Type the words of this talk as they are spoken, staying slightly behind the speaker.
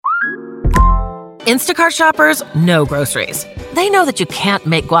Instacart shoppers know groceries. They know that you can't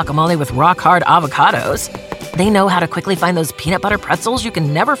make guacamole with rock-hard avocados. They know how to quickly find those peanut butter pretzels you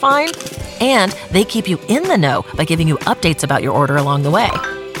can never find. And they keep you in the know by giving you updates about your order along the way.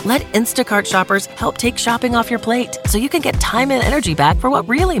 Let Instacart shoppers help take shopping off your plate so you can get time and energy back for what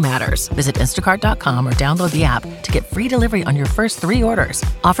really matters. Visit instacart.com or download the app to get free delivery on your first 3 orders.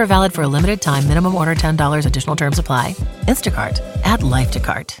 Offer valid for a limited time. Minimum order $10. Additional terms apply. Instacart. Add life to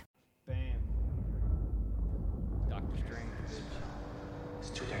cart. Bam. Doctor Strange. It's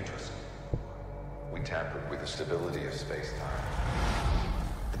too dangerous. We tampered with the stability of space-time.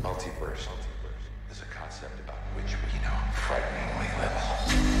 The multiverse is a concept about which we know frighteningly little.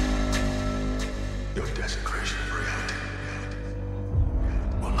 Your desecration of reality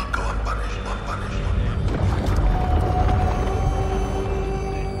will not go unpunished.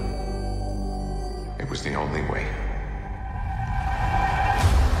 It was the only way.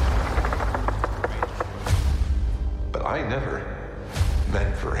 But I never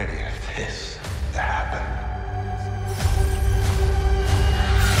meant for any of this to happen.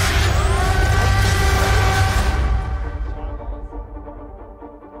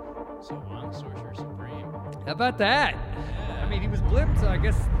 So I'm Sorcerer Supreme. How about that? I mean, he was blipped, so I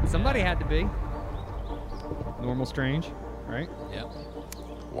guess somebody had to be. Normal Strange, right? Yep.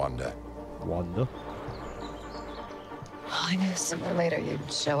 Wanda. Wanda. Oh, I knew sooner or later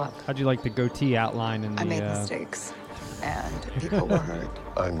you'd show up. How'd you like the goatee outline in the... I made mistakes, and people were hurt.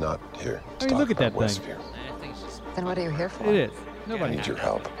 I'm not here to I mean, talk look at about that thing. Westfield. I think it's just Then what are you here for? It is. I Nobody. need your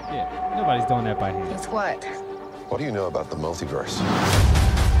help. Yeah, nobody's doing that by hand. It's what? What do you know about the multiverse?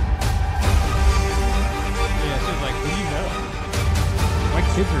 Yeah, she was like, what do you know? My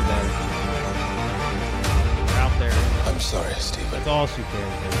kids are there. They're out there. I'm sorry, Stephen. That's all she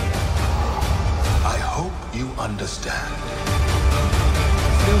cares about. I hope you understand.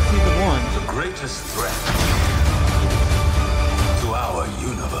 Still see the one. The greatest threat to our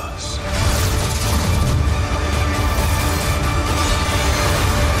universe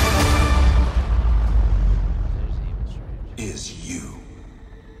there's Evil Strange. is you.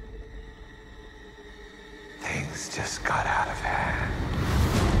 Things just got out of hand.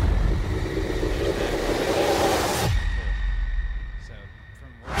 So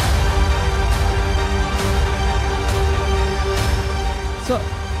from So,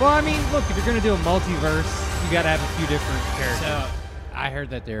 well, I mean, look, if you're going to do a multiverse, you got to have a few different characters. So I heard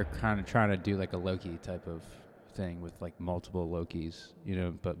that they're kind of trying to do like a Loki type of thing with like multiple Lokis,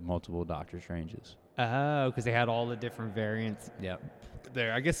 but multiple Doctor Stranges. Oh, because they had all the different variants Yep.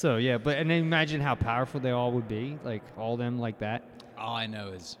 there. I guess so, yeah. But and then imagine how powerful they all would be, like all of them like that. All I know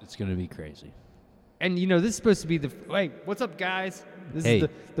is it's going to be crazy. And this is supposed to be the. Wait, what's up, guys? This Hey. is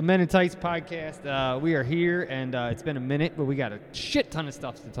the Men in Tights podcast. We are here, and it's been a minute, but we got a shit ton of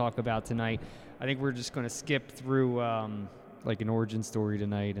stuff to talk about tonight. I think we're just going to skip through like an origin story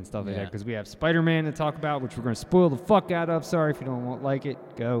tonight and stuff like that Yeah. because we have Spider-Man to talk about, which we're going to spoil the fuck out of. Sorry if you don't like it.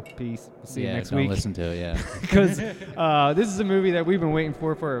 Go. Peace. We'll see you next don't week. listen to it, yeah. Because this is a movie that we've been waiting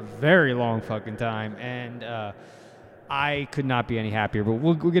for a very long fucking time, and I could not be any happier. But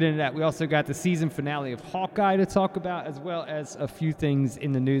we'll get into that. We also got the season finale of Hawkeye to talk about, as well as a few things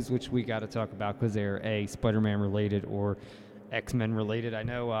in the news which we got to talk about because they're Spider-Man related or X-Men related. I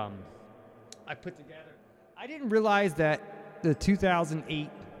know I put together. I didn't realize that the 2008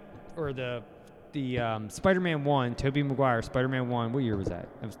 or the Spider-Man 1, Tobey Maguire Spider-Man 1. What year was that?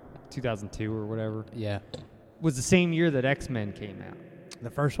 It was 2002 or whatever. Yeah. Was the same year that X-Men came out. The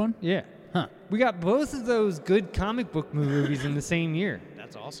first one? Yeah. Huh. We got both of those good comic book movies in the same year.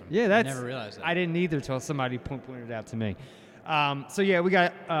 That's awesome. Yeah, that's. I never realized that. I didn't either until somebody pointed it out to me. So yeah, we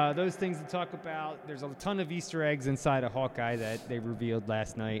got those things to talk about. There's a ton of Easter eggs inside of Hawkeye that they revealed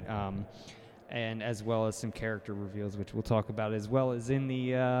last night, and as well as some character reveals, which we'll talk about, as well as in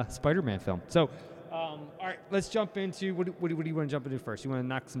the Spider-Man film. So, all right, let's jump into what do you want to jump into first? You want to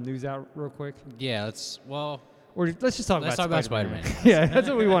knock some news out real quick, Yeah, or let's just talk Let's about talk about Spider-Man. Spider-Man. Yeah, that's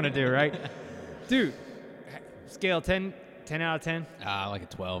what we want to do, right? Dude, scale 10 out of 10. like a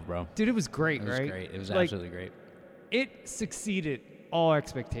 12, bro. Dude, it was great, It was right? great. It was Like, absolutely great. It succeeded all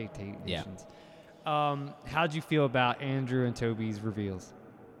expectations. Yeah. How'd you feel about Andrew and Toby's reveals?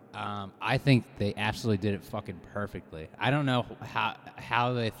 I think they absolutely did it fucking perfectly. I don't know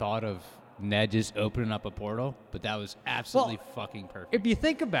how they thought of Ned just opening up a portal, but that was absolutely fucking perfect. If you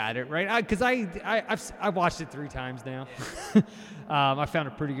think about it, right? Because I've watched it 3 times now. I found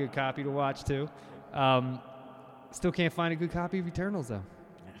a pretty good copy to watch too. Still can't find a good copy of Eternals though.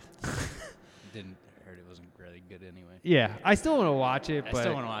 Heard it wasn't really good anyway. Yeah, I still want to watch it. I but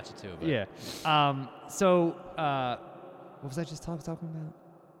still want to watch it too. But yeah. So what was I just talking about?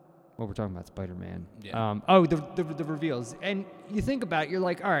 Well, we're talking about Spider-Man. Yeah. The reveals. And you think about it, you're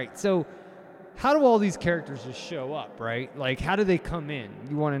like, all right, so how do all these characters just show up, right? Like, how do they come in?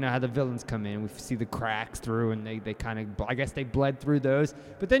 You want to know how the villains come in. We see the cracks through, and they kind of, I guess they bled through those.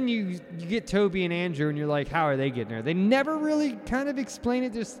 But then you get Toby and Andrew, and you're like, how are they getting there? They never really kind of explain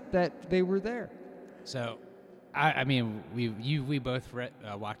it, just that they were there. So, I mean, we both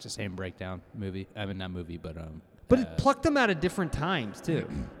watched the same breakdown movie. I mean, not movie, but But it plucked them out at different times, too.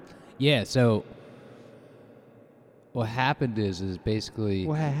 Yeah. So, what happened is basically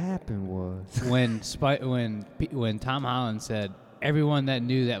What happened was when Tom Holland said everyone that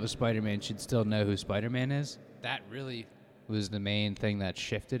knew that was Spider-Man should still know who Spider-Man is. That really was the main thing that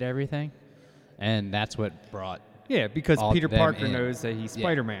shifted everything, and that's what brought. Yeah, because all Peter them Parker in. knows that he's Yeah,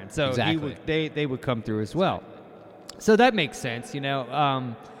 Spider-Man, so exactly. they would come through as well. So that makes sense, you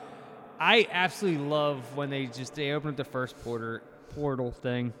know. I absolutely love when they open up the first portal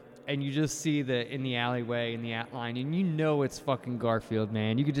thing, and you just see in the alleyway in the outline, and you know it's fucking Garfield,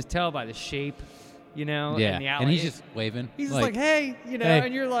 man. You could just tell by the shape, you know. Yeah, and the and he's just waving. He's just like, hey, you know, hey.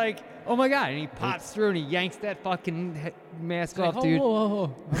 and you're like, oh my god, and he pops through and he yanks that fucking mask Like, off, dude.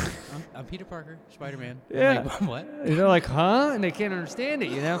 whoa. I'm Peter Parker, Spider-Man. Yeah. I'm like, what? And they're like, huh? And they can't understand it,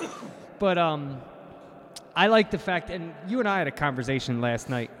 you know? But I like the fact, and you and I had a conversation last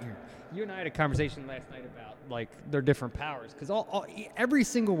night. About, like, their different powers. Because every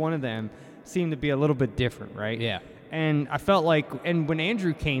single one of them seemed to be a little bit different, right? Yeah. And I felt like, and when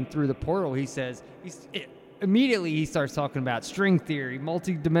Andrew came through the portal, he says, immediately he starts talking about string theory,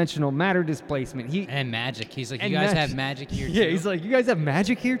 multi-dimensional matter displacement. And magic. He's like, And you guys magic. have magic here too? Yeah, he's like, you guys have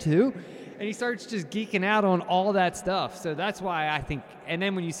magic here too? And he starts just geeking out on all that stuff. So that's why I think, and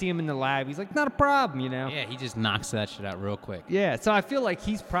then when you see him in the lab, he's like, not a problem, you know? Yeah, he just knocks that shit out real quick. Yeah, so I feel like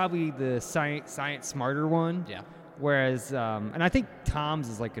he's probably the science smarter one. Yeah. Whereas, and I think Tom's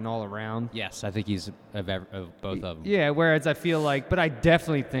is like an all-around. Yes, I think he's of both of them. Yeah, whereas I feel like, but I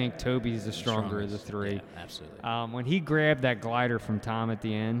definitely think Toby's the stronger of the three. Yeah, absolutely. When he grabbed that glider from Tom at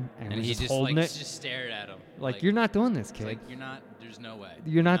the end and, And was he just just holding like it, just stared at him. like, you're not doing this, It's kid. like there's no way.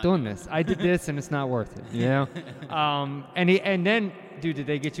 You're not doing this. I did this, and it's not worth it. You know. And then, dude, did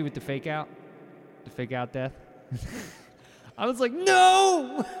they get you with the fake out death? I was like,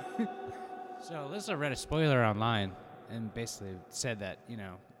 no. So Alyssa read a spoiler online and basically said that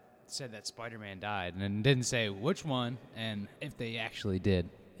Spider-Man died, and then didn't say which one and if they actually did,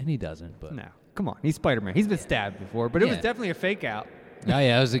 and he doesn't. But No, come on. He's Spider-Man. He's been stabbed before, but it was Yeah. definitely a fake out. oh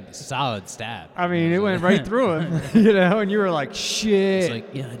yeah, it was a solid stab. I mean, it was went like- right through him, you know, and you were like, He's shit. like,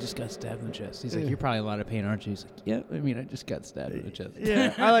 yeah, I just got stabbed in the chest. He's like, you're probably in a lot of pain, aren't you? He's like, yeah, I mean, I just got stabbed in the chest.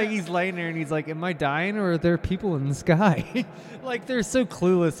 Yeah, I like he's laying there and he's like, am I dying or are there people in the sky? Like, they're so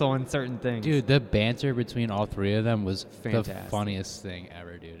clueless on certain things. Dude, the banter between all three of them was the Fantastic. funniest thing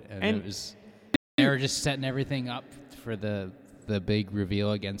ever, dude. And And- it was they were just setting everything up for the big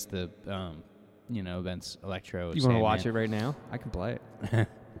reveal against the against Electro. You want to watch it right now? I can play it.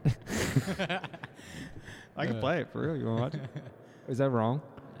 I can play it for real. You want to watch it? Is that wrong?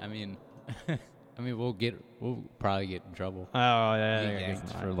 I mean, we'll probably get in trouble. Oh, yeah. Get yeah,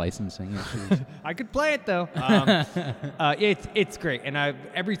 yanked yeah. for licensing issues. I could play it though. It's great, and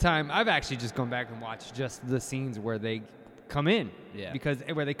every time I've actually just gone back and watched just the scenes where they come in, Yeah. because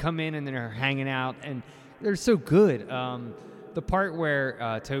where they come in and they're hanging out, and they're so good. The part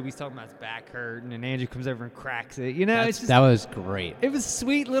where Toby's talking about his back hurting, and Andrew comes over and cracks it. You know, it's just, that was great. it was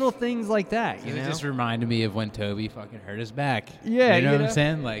sweet little things like that. You It know, just reminded me of when Toby fucking hurt his back. Yeah, you know you what know? I'm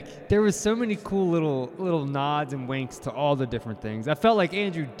saying? Like, there was so many cool little nods and winks to all the different things. I felt like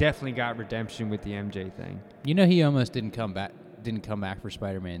Andrew definitely got redemption with the MJ thing. he almost didn't come back for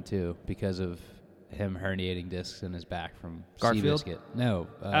Spider-Man 2 because of him herniating discs in his back from Garfield? Seabiscuit. No.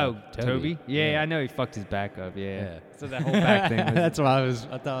 Toby? Yeah, I know he fucked his back up. Yeah. So that whole back thing. Was, That's why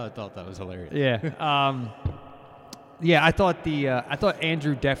I thought that was hilarious. yeah. I thought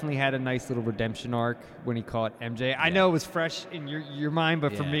Andrew definitely had a nice little redemption arc when he caught MJ. I know it was fresh in your mind,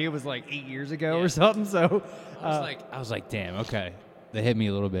 but for Yeah. me it was like 8 years ago Yeah. or something. So I was like, damn, okay. They hit me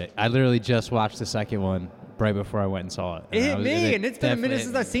a little bit. I literally just watched the second one right before I went and saw it. it hit me, and it's been a definitely minute hit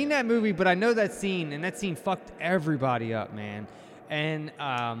since me. I've seen that movie, but I know that scene, and that scene fucked everybody up, man. And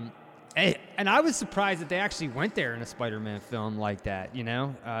I was surprised that they actually went there in a Spider-Man film like that. You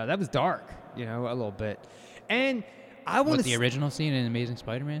know, that was dark. You know, a little bit. And I want What, to the original scene in Amazing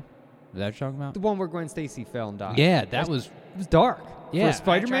Spider-Man? Is that what you're talking about? the one where Gwen Stacy fell and died. Yeah, that was... It was dark. Yeah, For a I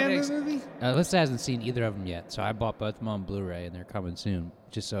Spider-Man tried to movie? Alyssa hasn't seen either of them yet, so I bought both of them on Blu-ray, and they're coming soon,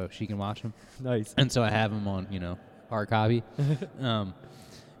 just so she can watch them. Nice. And so I have them on, hard copy.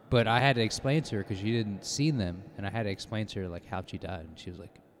 But I had to explain to her because she didn't see them, and I had to explain to her like how she died, and she was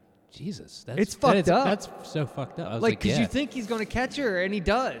like, Jesus, It's fucked up. That's so fucked up. I was Like, because yeah. you think he's going to catch her, and he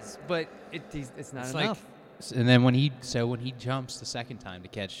does, but it's not It's enough. and then when he jumps the second time to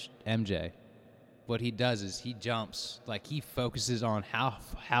catch MJ, what he does is he jumps, like he focuses on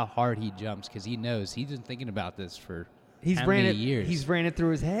how hard he jumps because he knows he's been thinking about this for how many years. He's ran it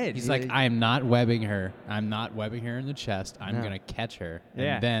through his head. He's like, I am not webbing her. I'm not webbing her in the chest. I'm gonna catch her,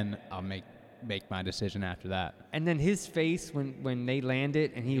 Yeah. and then I'll make my decision after that. And then his face when they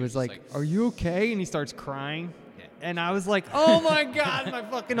landed, and he was was like, like, "Are you okay?" And he starts crying. Yeah. And I was like, "Oh my God, my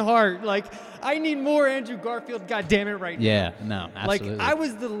fucking heart! Like, I need more Andrew Garfield. God damn it, right Yeah, now." no, absolutely. Like, I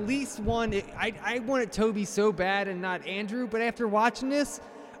was the least one. I wanted Toby so bad and not Andrew, but after watching this,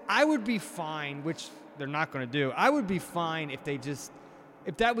 I would be fine, which they're not going to do. I would be fine if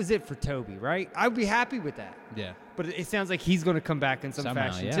that was it for Toby, right? I would be happy with that. Yeah. But it sounds like he's going to come back in some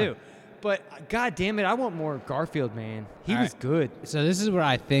Somehow, fashion yeah. too. But God damn it, I want more Garfield, man. He All was right. good. So this is what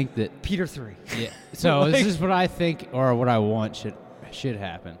I think that. Peter 3. Yeah. So Like- this is what I think, or what I want should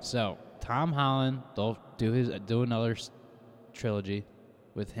happen. So Tom Holland, they'll do another trilogy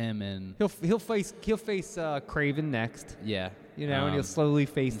with him and He'll face Craven next, yeah, and he'll slowly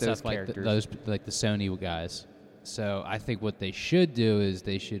face and those stuff like characters. those like the Sony guys. So I think what they should do is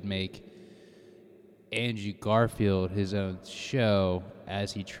they should make Andrew Garfield his own show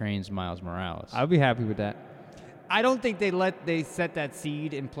as he trains Miles Morales. I'll be happy with that. I don't think they set that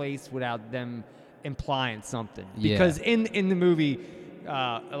seed in place without them implying something. Yeah. Because in the movie,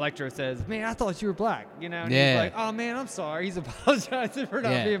 Electro says, "Man, I thought you were black," And Yeah. he's like, "Oh man, I'm sorry." He's apologizing for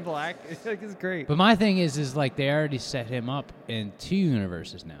not Yeah. being black. It's great. But my thing is like they already set him up in 2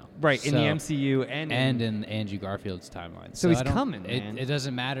 universes now. Right, in the So- MCU and in Andrew Garfield's timeline. So he's I don't- coming, man. It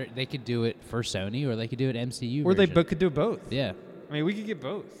doesn't matter. They could do it for Sony or they could do it MCU. or they version. could do both. Yeah, I mean, we could get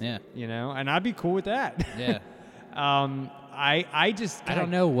both. Yeah. And I'd be cool with that. yeah. I just I don't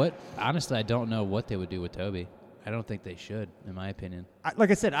know what. Honestly, I don't know what they would do with Toby. I don't think they should, in my opinion. Like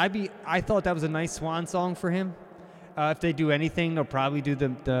I said, I thought that was a nice swan song for him. If they do anything, they'll probably do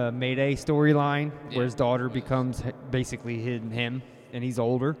the Mayday storyline Yeah. where his daughter becomes basically him, and he's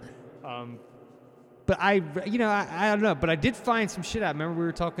older. But I don't know. But I did find some shit out. Remember we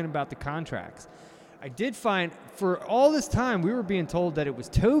were talking about the contracts. I did find for all this time we were being told that it was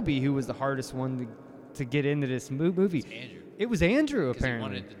Toby who was the hardest one to get into this movie. Andrew. It was Andrew Because he apparently.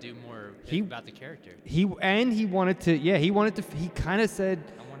 wanted to do more about the character. He wanted to. He kind of said,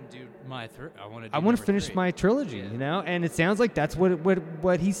 I want to do my. I want to finish my trilogy, and it sounds like that's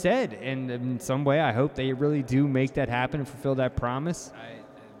what he said. And in some way, I hope they really do make that happen and fulfill that promise.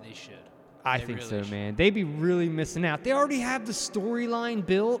 They should. I They think really so, should. man. They'd be really missing out. They already have the storyline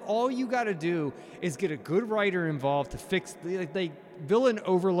built. All you got to do is get a good writer involved to fix the villain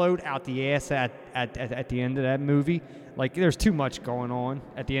overload out the ass at the end of that movie. Like, there's too much going on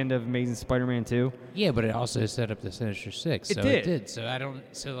at the end of Amazing Spider-Man 2. Yeah, but it also set up the Sinister Six. It So did. it did. So I don't.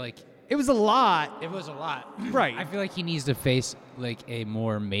 So like. It was a lot. It was a lot. Right. I feel like he needs to face like a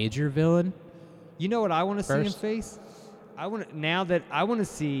more major villain. You know what I want to see him First. face? I want to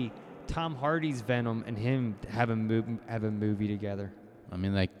see Tom Hardy's Venom and him have a movie together. I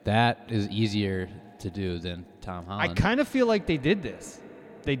mean, like that is easier to do than Tom I Holland. kind of feel like they did this.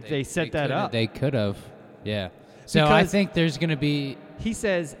 They set that coulda- up. They could have. Yeah. So I Because- think there's gonna be. He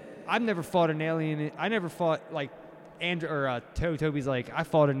says, "I've never fought an alien. I never fought like." Andrew or Toby's like, "I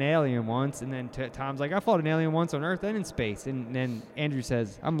fought an alien once," and then Tom's like, "I fought an alien once on Earth and in space." And then Andrew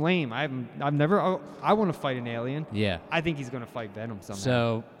says, "I'm lame. I've never. I want to fight an alien." Yeah. I think he's gonna fight Venom somehow.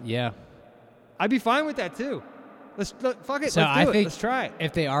 So yeah. I'd be fine with that too. Fuck it. So let's I do it. think Let's try it.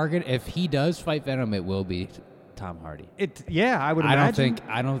 if they are gonna, if he does fight Venom, it will be Tom Hardy. I would I imagine.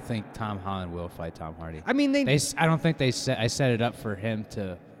 don't think Tom Holland will fight Tom Hardy. I mean, I don't think they set. I set it up for him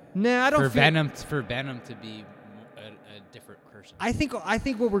to. Nah, I don't For feel, Venom to be a different person. I think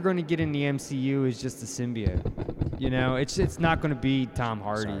what we're going to get in the MCU is just a symbiote. It's not going to be Tom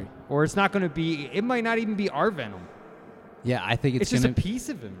Hardy, Sorry. or it's not going to be. It might not even be our Venom. Yeah, I think It's it's just gonna. a piece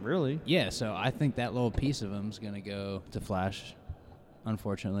of him, really. Yeah, so I think that little piece of him is gonna go to Flash,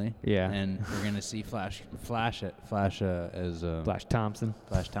 unfortunately. Yeah. And we're gonna see Flash as Flash Thompson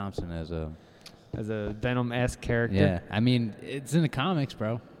Flash Thompson as a. as a Venom-esque character. Yeah, I mean it's in the comics,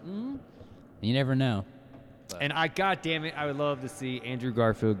 bro. You never know. And God damn it, I would love to see Andrew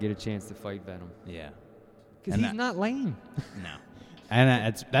Garfield get a chance to fight Venom Yeah. because And he's not lame. No.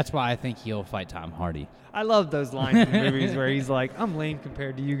 And that's why I think he'll fight Tom Hardy. I love those lines in movies where he's like, "I'm lame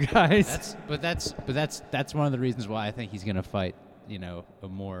compared to you guys." That's one of the reasons why I think he's gonna fight. A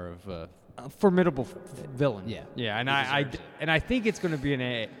more of formidable villain. Yeah. Yeah, and He I deserves it. and I think it's going to be an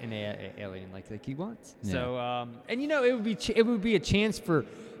alien like he wants. Yeah. So and it would be a chance for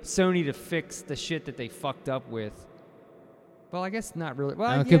Sony to fix the shit that they fucked up with. Well, I guess not really.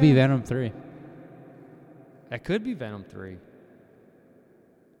 Well, It could be Venom 3. That could be Venom 3.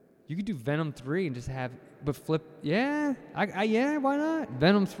 You could do Venom 3 and just have, but flip. Yeah, yeah. Why not?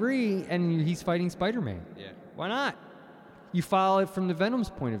 Venom 3 and he's fighting Spider-Man. Yeah. Why not? You follow it from the Venom's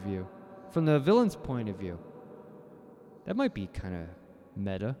point of view, from the villain's point of view. That might be kind of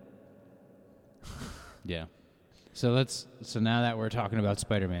meta. Yeah. So now that we're talking about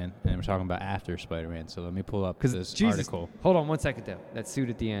Spider-Man and we're talking about after Spider-Man, so let me pull up this article. Hold on 1 second though. That suit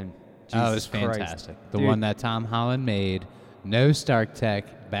at the end. Oh, it was Jesus Christ. fantastic. The Dude, one that Tom Holland made, no Stark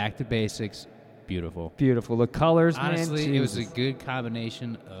Tech, back to basics, beautiful. beautiful. The colors, Honestly, man. it was a Jesus. good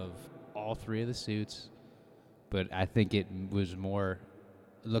combination of all three of the suits, but I think it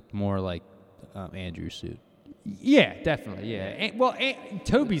looked more like Andrew's suit. Yeah, definitely. Yeah.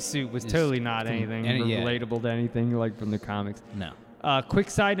 Toby's suit was It's totally not from- anything yeah. relatable to anything like from the comics. No. Quick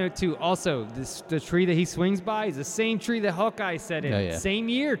side note too. Also, the tree that he swings by is the same tree that Hawkeye set in. Oh, yeah. Same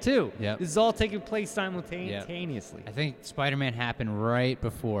year too. Yep. This is all taking place simultaneously. I think Spider-Man happened right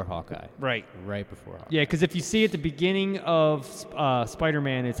before Hawkeye. Right. Right before Hawkeye. Yeah, because if you see at the beginning of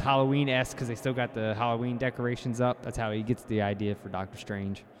Spider-Man, it's Halloween-esque because they still got the Halloween decorations up. That's how he gets the idea for Doctor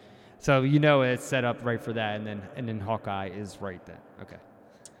Strange. So it's set up right for that, and then Hawkeye is right then. Okay.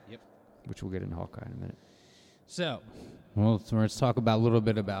 Yep. Which we'll get into Hawkeye in a minute. So let's talk about a little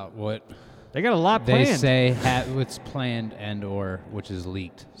bit about what They got a lot they planned. say what's planned and or which is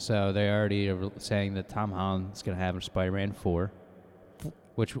leaked. So they already are saying that Tom Holland's going to have a Spider-Man 4,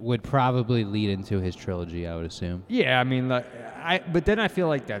 which would probably lead into his trilogy, I would assume. Yeah, I mean, but then I feel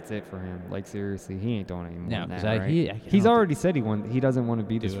like that's it for him. Like seriously, he ain't doing any more No, than 'cause that, right? I He's don't already said he doesn't want to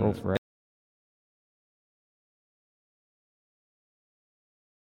be this Do role it. forever.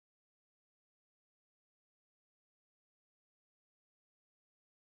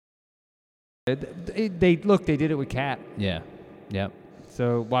 They did it with Cap. Yeah. Yep.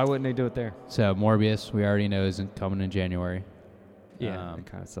 So why wouldn't they do it there? So Morbius, we already know, isn't coming in January. Yeah, it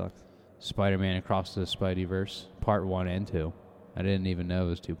kind of sucks. Spider-Man Across the Spideyverse, Part 1 and 2. I didn't even know it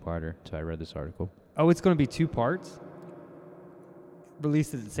was two-parter until I read this article. Oh, it's going to be 2 parts?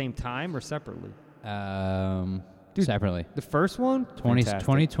 Released at the same time or separately? Dude, Separately. The first one?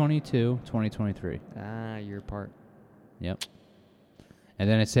 2022, 2023. Ah, your part. Yep. And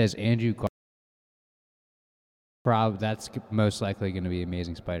then it says Andrew that's most likely going to be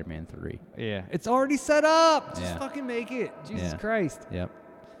Amazing Spider-Man 3. Yeah. It's already set up. Just Yeah. fucking make it. Jesus Yeah. Christ. Yep.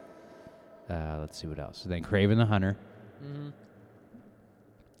 Let's see what else. Then Kraven the Hunter.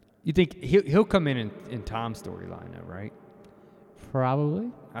 You think he'll come in Tom's storyline, though, right?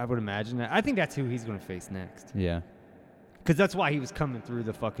 Probably. I would imagine that. I think that's who he's going to face next. Yeah. Because that's why he was coming through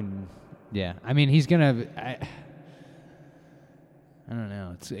the fucking... Yeah. I mean, he's going to... I don't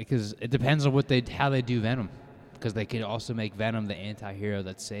know. It's because it depends on how they do Venom. Because they could also make Venom the anti-hero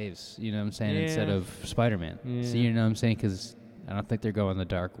that saves, you know what I'm saying, instead Yeah. of Spider-Man. Yeah. So you know what I'm saying? Because I don't think they're going the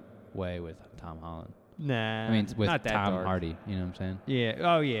dark way with Tom Holland. Nah. I mean, with not that Tom dark. Hardy, you know what I'm saying? Yeah.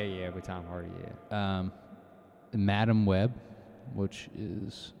 Oh, yeah, with Tom Hardy, yeah. Madam Web, which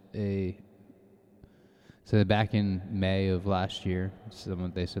is so back in May of last year,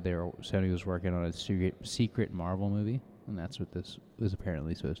 they said Sony was working on a secret Marvel movie, and that's what this was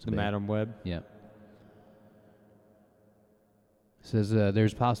apparently supposed to The be. Madam Web. Yep. Says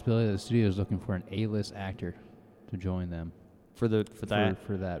there's a possibility that the studio is looking for an A-list actor to join them For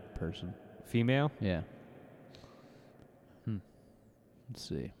that person. female? Yeah. Let's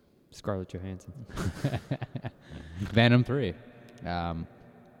see. Scarlett Johansson. Venom 3. I'm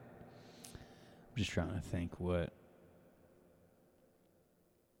just trying to think what.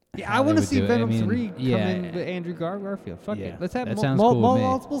 Yeah, how I they want to would see do it. Venom I mean, 3 come yeah. in with Andrew Garfield. Fuck Yeah, it. Let's have that sounds cool with me.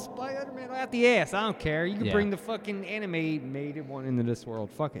 multiple Spider-Man out the ass. I don't care. You can Yeah. bring the fucking animated one into this world.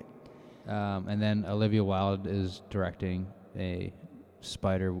 Fuck it. And then Olivia Wilde is directing a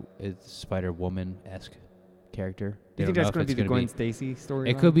Spider-Woman-esque character. Do you think that's going to be the Gwen Stacy story?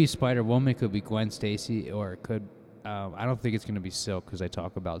 It could be Spider-Woman, it could be Gwen Stacy, or it could. I don't think it's going to be Silk because they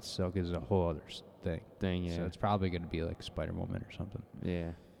talk about Silk as a whole other thing. Yeah. So it's probably going to be like Spider-Woman or something. Yeah.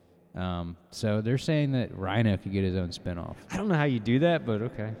 So they're saying that Rhino could get his own spinoff. I don't know how you do that, but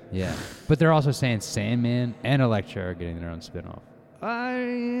okay. Yeah. But they're also saying Sandman and Elektra are getting their own spinoff.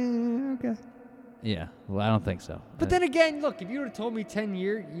 Okay. Yeah. Well, I don't think so. But then again, look, if you would have told me 10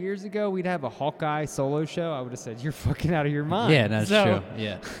 years ago we'd have a Hawkeye solo show, I would have said, you're fucking out of your mind. Yeah, that's So, true.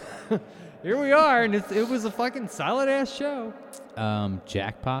 Yeah. Here we are, and it was a fucking solid-ass show.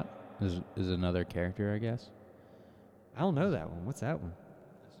 Jackpot is another character, I guess. I don't know that one. What's that one?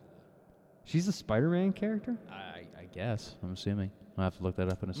 She's a Spider-Man character? I guess. I'm assuming. I'll have to look that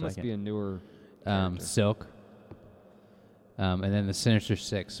up in a It must second. be a newer character. Silk. And then the Sinister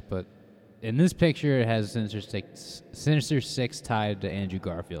Six. But in this picture, it has Sinister Six tied to Andrew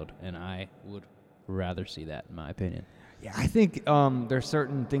Garfield, and I would rather see that, in my opinion. Yeah, I think there's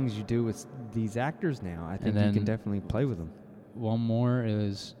certain things you do with these actors now. I think you can definitely play with them. One more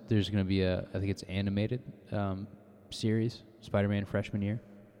is there's going to be I think it's animated series, Spider-Man freshman year.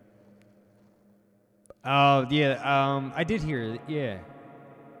 Oh, yeah. I did hear it. Yeah.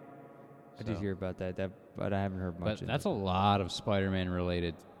 I did So- hear about that, but I haven't heard much. But that's a lot of Spider-Man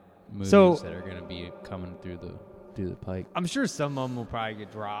related movies So- that are going to be coming through the pike. I'm sure some of them will probably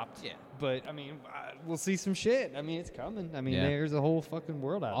get dropped. Yeah. But, I mean, we'll see some shit. I mean, it's coming. I mean, Yeah. there's a whole fucking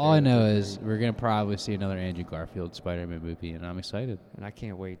world out All there. I know that- is we're going to probably see another Andrew Garfield Spider-Man movie, and I'm excited. And I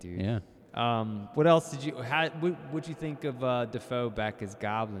can't wait, dude. Yeah. What else did you... What'd you think of Defoe back as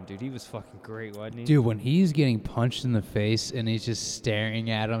Goblin, dude? He was fucking great, wasn't he? Dude, when he's getting punched in the face and he's just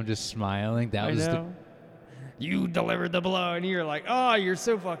staring at him, just smiling, that I was know. You delivered the blow, and you're like, oh, you're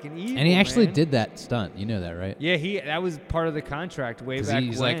so fucking evil, And he actually man. did that stunt. You know that, right? Yeah, that was part of the contract way 'Cause back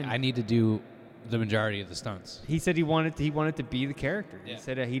he's when. like, I need to do the majority of the stunts. He said he wanted to be the character. Yeah. He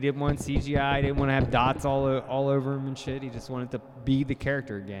said that he didn't want CGI, didn't want to have dots all over him and shit. He just wanted to be the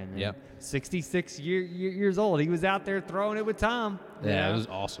character again. And Yep. 66 years old. He was out there throwing it with Tom. you Yeah, know? it was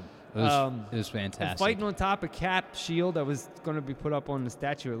awesome. It was And fantastic. fighting on top of Cap shield that was going to be put up on the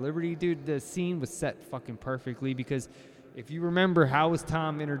Statue of Liberty, dude. The scene was set fucking perfectly because if you remember, how was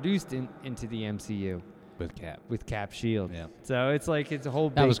Tom introduced into the MCU? with Cap. With Cap shield. Yeah. So it's like it's a whole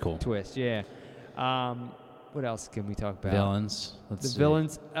That big was cool. twist. Yeah. What else can we talk about? Villains. The Let's see.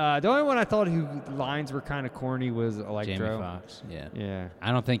 villains. The only one I thought who lines were kind of corny was Electro. Jamie Foxx. Yeah. Yeah.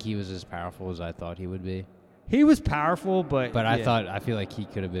 I don't think he was as powerful as I thought he would be. He was powerful, but But yeah. I feel like he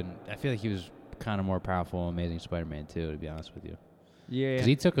could have been. I feel like he was kind of more powerful in Amazing Spider-Man 2, to be honest with you. Yeah. Because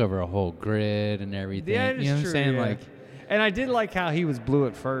he took over a whole grid and everything. Yeah, you know what I'm true, saying? yeah. Like, and I did like how he was blue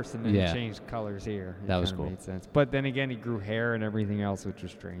at first, and then Yeah. he changed colors here. It That was kinda cool. Made sense. But then again, he grew hair and everything else, which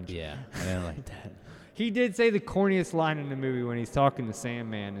was strange. yeah, I didn't like that. He did say the corniest line in the movie when he's talking to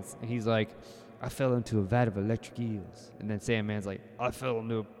Sandman. He's like, "I fell into a vat of electric eels," and then Sandman's like, "I fell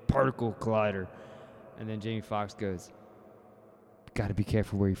into a particle collider," and then Jamie Foxx goes, "Got to be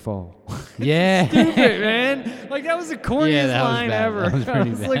careful where you fall." Yeah. Stupid, man. Like, that was the corniest Yeah, that was line bad. ever. That was I pretty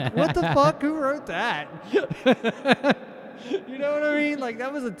was like, bad. what the fuck? Who wrote that? You know what I mean? Like,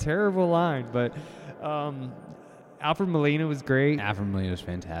 that was a terrible line. But Alfred Molina was great. Alfred Molina was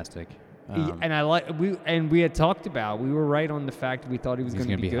fantastic. And we had talked about, we were right on the fact we thought he was He's going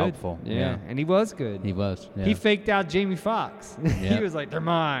to gonna be be good. helpful. Yeah. Yeah. And he was good. He was. Yeah. He faked out Jamie Foxx. He Yep. was like, "They're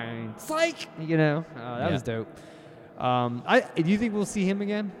mine." Psych. You know, that Yeah. was dope. Do you think we'll see him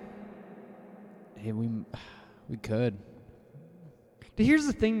again? Hey, we could. Here's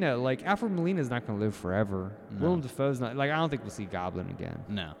the thing, though. Like, Alfred Molina's not going to live forever. No. Willem Dafoe's not. Like, I don't think we'll see Goblin again.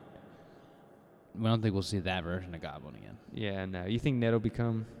 No. I don't think we'll see that version of Goblin again. Yeah, no. You think Ned will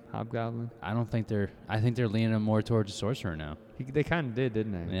become Hobgoblin? I don't think they're. I think they're leaning more towards a sorcerer now. They kind of did,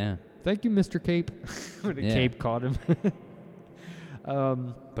 didn't they? Yeah. Thank you, Mr. Cape. When the Yeah. Cape caught him.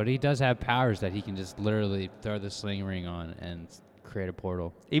 But he does have powers that he can just literally throw the sling ring on and create a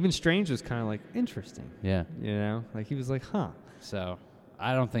portal. Even Strange was kind of like interesting. Yeah. You know, like he was like, huh. So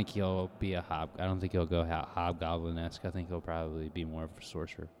I don't think he'll be I don't think he'll go Hobgoblin-esque. I think he'll probably be more of a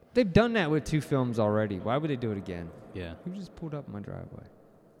sorcerer. They've done that with 2 films already. Why would they do it again? Yeah. Who just pulled up my driveway?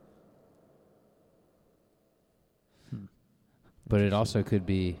 But it also could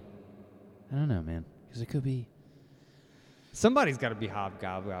be. I don't know, man. Because it could be. Somebody's got to be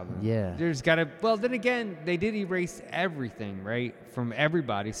Hobgoblin. Yeah. There's got to. Well, then again, they did erase everything, right, from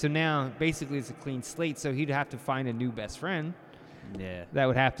everybody. So now, basically, it's a clean slate. So he'd have to find a new best friend Yeah. that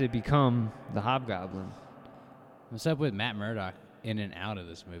would have to become the Hobgoblin. What's up with Matt Murdock in and out of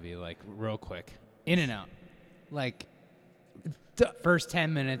this movie? Like, real quick. In and out. Like, first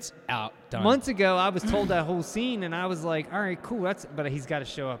 10 minutes, out, done. Months ago, I was told that whole scene, and I was like, all right, cool. But he's got to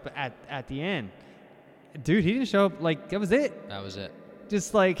show up at the end. Dude, he didn't show up. Like, that was it. That was it.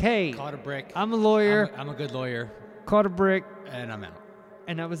 Just like, hey, Caught a brick. I'm a lawyer. I'm a good lawyer. Caught a brick, And I'm out.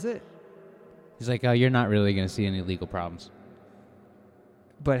 and that was it. He's like, oh, you're not really going to see any legal problems.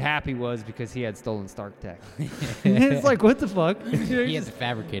 But happy was because he had stolen Stark Tech. It's like, what the fuck? You know, He just- had the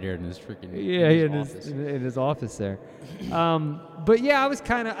fabricator in his freaking yeah, office. in his office there. But yeah, I was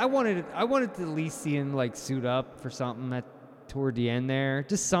kind of I wanted to at least see him like suit up for something toward the end there,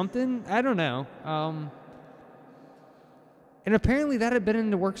 just something. I don't know. And apparently that had been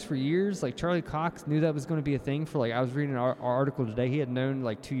in the works for years. Like Charlie Cox knew that was going to be a thing for like, I was reading our article today. He had known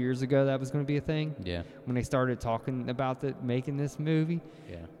like 2 years ago that was going to be a thing. Yeah. When they started talking about making this movie.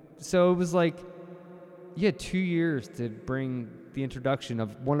 Yeah. So it was like, you had 2 years to bring the introduction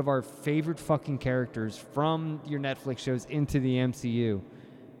of one of our favorite fucking characters from your Netflix shows into the MCU.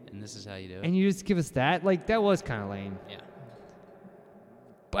 And this is how you do it. And you just give us that? Like, that was kind of lame. Yeah.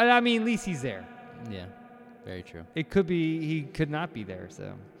 But I mean, at least he's there. Yeah. Very true. It could be he could not be there.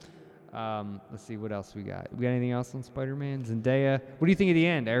 So, let's see what else we got. We got anything else on Spider-Man? Zendaya. What do you think of the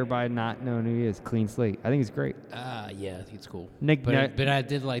end? Everybody not knowing who he is. Clean slate. I think it's great. Yeah, I think it's cool. But I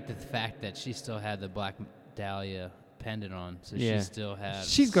did like the fact that she still had the Black Dahlia pendant on, so Yeah. she still had.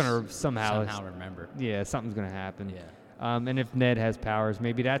 She's gonna somehow remember. Yeah, something's gonna happen. Yeah. And if Ned has powers,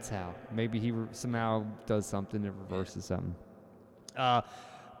 maybe that's how. Maybe he somehow does something that reverses something.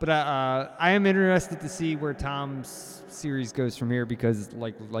 But I am interested to see where Tom's series goes from here because,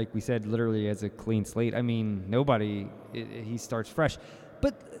 like we said, literally as a clean slate. I mean, he starts fresh.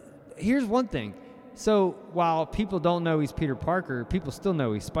 But here's one thing. So while people don't know he's Peter Parker, people still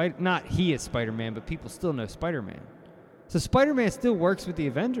know he's not he is Spider-Man, but people still know Spider-Man. So Spider-Man still works with the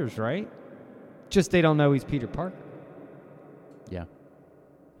Avengers, right? Just they don't know he's Peter Parker. Yeah.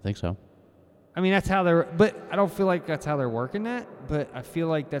 I think so. I mean, that's how they're, but I don't feel like that's how they're working that, but I feel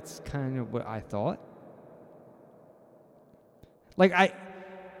like that's kind of what I thought. Like,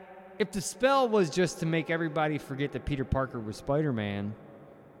 if the spell was just to make everybody forget that Peter Parker was Spider-Man,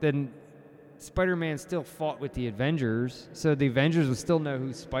 then Spider-Man still fought with the Avengers, so the Avengers would still know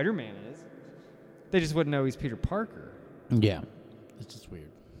who Spider-Man is. They just wouldn't know he's Peter Parker. Yeah. It's just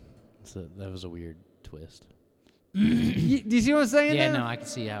weird. That was a weird twist. Do you see what I'm saying? Yeah, now? no, I can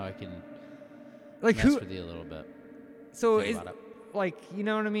see how I can like mess who with you a little bit. So Think is about it. like, you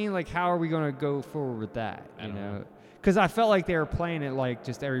know what I mean? Like, how are we going to go forward with that? I don't know. Because I felt like they were playing it like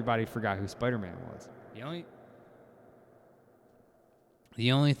just everybody forgot who Spider-Man was.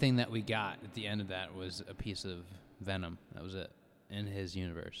 The only thing that we got at the end of that was a piece of Venom. That was it in his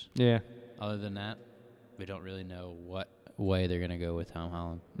universe. Yeah. Other than that, we don't really know what way they're gonna go with Tom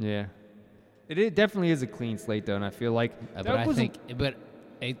Holland. Yeah. It definitely is a clean slate, though, and I feel like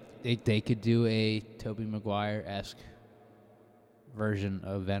they could do a Tobey Maguire-esque version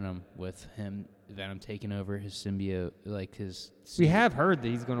of Venom with Venom taking over his symbiote, like his. We have heard that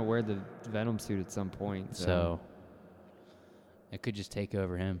he's going to wear the Venom suit at some point. So it could just take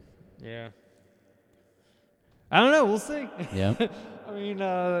over him. Yeah. I don't know. We'll see. Yeah. I mean,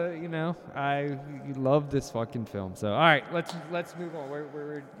 I love this fucking film. So, all right, let's move on.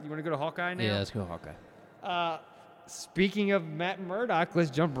 Where you want to go to Hawkeye now? Yeah, let's go Hawkeye. Speaking of Matt Murdock,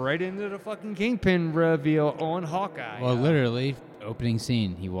 let's jump right into the fucking Kingpin reveal on Hawkeye. Well, literally, opening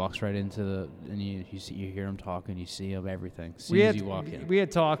scene. He walks right into and you hear him talking. You see him everything. As soon as you walk in. We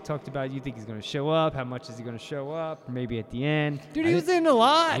had talked about you think he's going to show up. How much is he going to show up? Maybe at the end. Dude, he was in a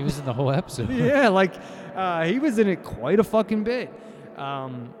lot. He was in the whole episode. Yeah, like he was in it quite a fucking bit.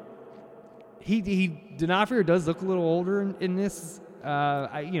 D'Onofrio does look a little older in this,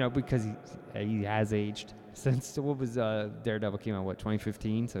 because he has aged since what was Daredevil came out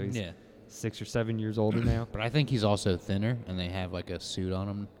 2015, so he's 6 or 7 years older now. But I think he's also thinner, and they have like a suit on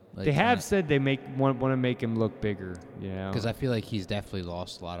him. Like, they have said they want to make him look bigger, because I feel like he's definitely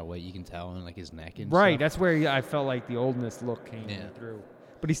lost a lot of weight. You can tell in like his neck and right. stuff. That's where I felt like the oldness look came through.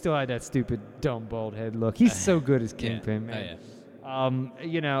 But he still had that stupid dumb bald head look. He's so good as Kingpin, man. Oh,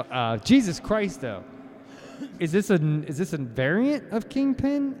 yeah. Jesus Christ, though. Is this a variant of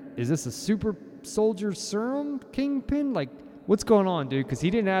Kingpin? Is this a super soldier serum Kingpin? Like, what's going on, dude? Because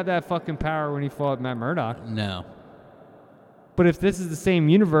he didn't have that fucking power when he fought Matt Murdock. No. But if this is the same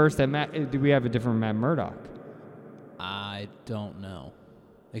universe, do we have a different Matt Murdock? I don't know.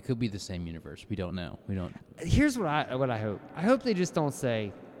 It could be the same universe. We don't know. We don't. Here's what I hope. I hope they just don't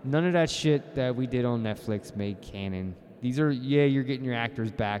say none of that shit that we did on Netflix made canon. These are you're getting your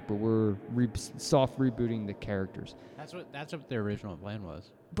actors back, but we're soft rebooting the characters. That's what their original plan was.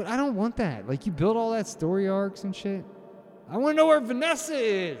 But I don't want that. Like, you build all that story arcs and shit. I want to know where Vanessa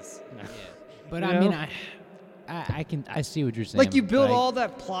is. Yeah. But I mean, I see what you're saying. Like, you build all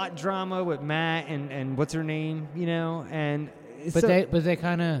that plot drama with Matt and what's her name, and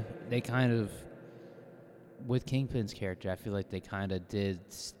they kind of with Kingpin's character, I feel like they kind of did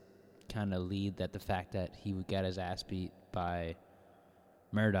lead that the fact that he would get his ass beat by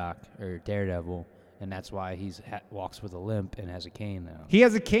Murdock or Daredevil, and that's why he's walks with a limp and has a cane now. He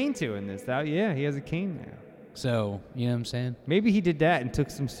has a cane too in this. He has a cane now. So, you know what I'm saying? Maybe he did that and took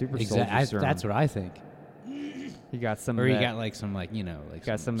some super soldier serum. That's what I think. He got some or of he that. got like some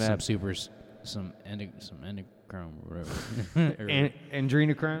got some super some endocrine or whatever.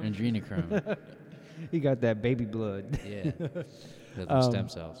 Adrenochrome. Adrenochrome. He got that baby blood. Yeah. The stem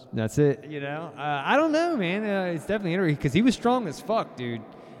cells. That's it. I don't know, man. It's definitely interesting because he was strong as fuck, dude.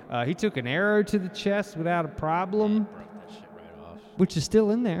 He took an arrow to the chest without a problem, Broke that shit right off. which is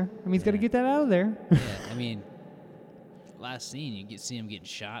still in there. I mean, he's got to get that out of there. Yeah, I mean, last scene you see him getting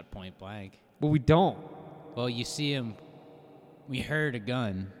shot point blank. But we don't. Well, you see him. We heard a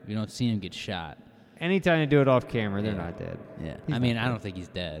gun. We don't see him get shot. Anytime they do it off camera, they're Yeah. not dead. Yeah. He's I mean, not I dead. don't think he's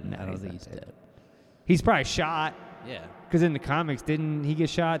dead. No, I don't he's think not he's dead. dead. He's probably shot Yeah. because in the comics, didn't he get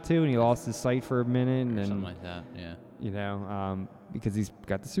shot too? And he lost his sight for a minute, and then Something like that. Yeah. because he's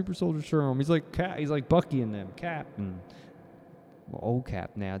got the super soldier serum. He's like Cap. He's like Bucky in them. Cap and old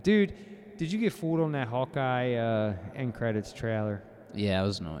Cap now, dude. Did you get fooled on that Hawkeye end credits trailer? Yeah, it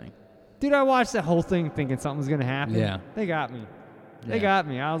was annoying. Dude, I watched that whole thing thinking something was gonna happen. Yeah. They got me. They Yeah. got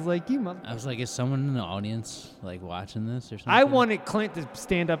me. I was like, you mother. I was like, is someone in the audience like watching this or something? I wanted Clint to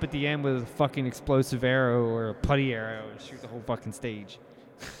stand up at the end with a fucking explosive arrow or a putty arrow and shoot the whole fucking stage.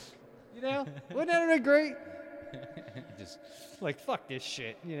 Wouldn't that have been great? Just Like, fuck this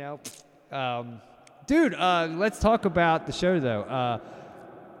shit, Dude, let's talk about the show, though.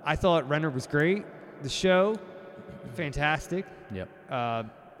 I thought Renner was great. The show, fantastic. Yep.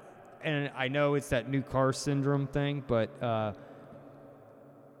 And I know it's that new car syndrome thing, but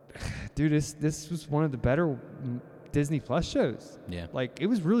dude, this was one of the better Disney Plus shows. Yeah. Like, it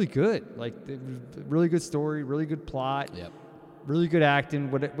was really good. Like, it was a really good story, really good plot, Yep. really good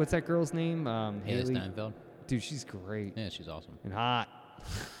acting. What's that girl's name? Haley Steinfeld. Dude, she's great Yeah, she's awesome. and hot.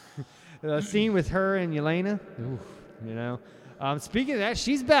 The scene with her and Yelena. Speaking of that,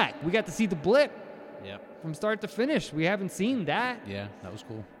 she's back. We got to see the blip Yep. from start to finish. We haven't seen that. Yeah, that was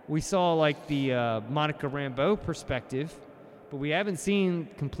cool. We saw like the Monica Rambeau perspective, but we haven't seen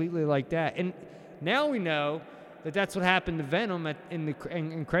completely like that. And now we know that that's what happened to Venom in the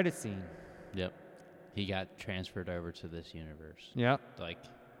in credit scene. Yep. He got transferred over to this universe. Yeah, Like,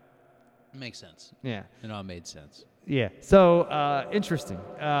 it makes sense. yeah, It all made sense. yeah. So interesting.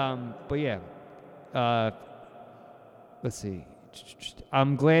 But yeah, let's see.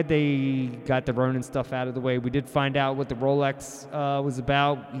 I'm glad they got the Ronin stuff out of the way. We did find out what the Rolex was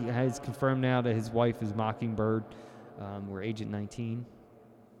about. He has confirmed now that his wife is Mockingbird. We're Agent 19.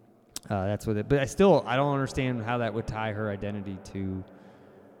 That's what it. But I don't understand how that would tie her identity to,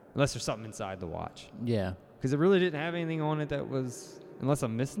 unless there's something inside the watch. Yeah. Because it really didn't have anything on it that was, unless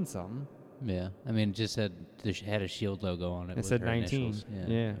I'm missing something. Yeah. I mean, it just had had a shield logo on it. It with said her 19. initials.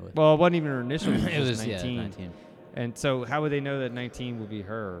 Yeah. With- Well, it wasn't even her initials. it was 19. 19. And so, how would they know that 19 would be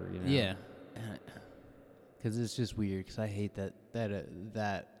her? Yeah. Because it's just weird. Because I hate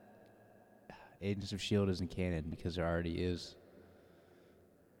that Agents of Shield isn't canon because there already is.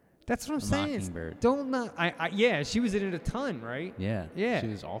 That's what I'm A saying. Mockingbird. Yeah, she was in it a ton, right? Yeah. Yeah. She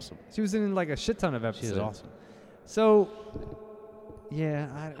was awesome. She was in like a shit ton of She episodes. was awesome. So,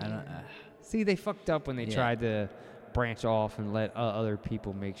 yeah, I don't. see, they fucked up when they Yeah. tried to branch off and let other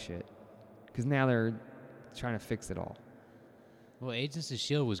people make shit. Because now they're trying to fix it all. Well, Agents of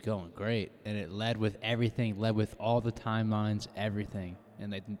S.H.I.E.L.D. was going great, and it led with everything, led with all the timelines, everything.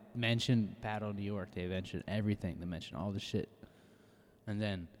 And they mentioned Battle of New York. They mentioned everything. They mentioned all the shit. And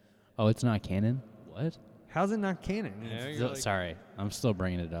then, oh, it's not canon? What? How's it not canon? Sorry, I'm still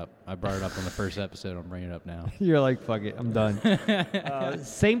bringing it up. I brought it up on the first episode. I'm bringing it up now. You're like, fuck it, I'm done.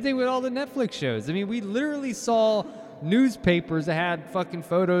 Same thing with all the Netflix shows. I mean, we literally saw newspapers that had fucking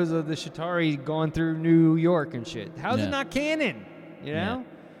photos of the Chitauri going through New York and shit. How's Yeah. it not canon? You Yeah. know?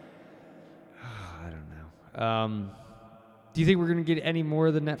 I don't know. Do you think we're going to get any more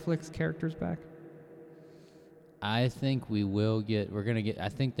of the Netflix characters back? I think we will get. We're gonna get. I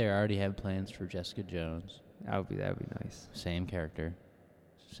think they already have plans for Jessica Jones. That would be nice. Same character,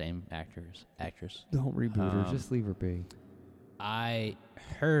 same actress. Don't reboot her. Just leave her be. I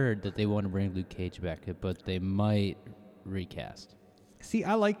heard that they want to bring Luke Cage back, but they might recast. See,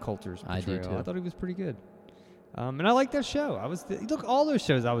 I like Coulter's I do, portrayal. I too. thought he was pretty good. And I like that show. Look, all those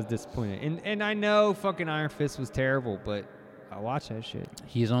shows I was disappointed. And I know fucking Iron Fist was terrible, but I watched that shit.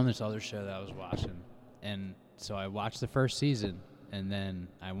 He's on this other show that I was watching, and so I watched the first season, and then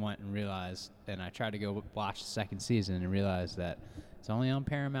I went and realized, and I tried to go watch the second season and realized that it's only on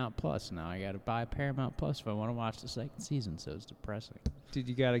Paramount Plus. Now I got to buy Paramount Plus if I want to watch the second season, so it's depressing. Dude,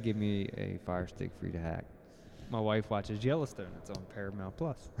 you got to give me a Fire Stick for you to hack. My wife watches Yellowstone. It's on Paramount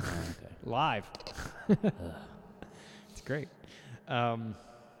Plus. Okay. Live. It's great. Shh,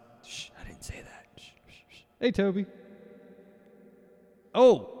 I didn't say that. Shh, shh, shh. Hey, Toby.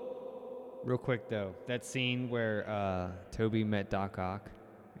 Oh, real quick, though. That scene where Toby met Doc Ock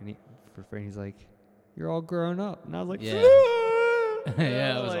And he's like, "You're all grown up." And I was like, Yeah. "Ah!"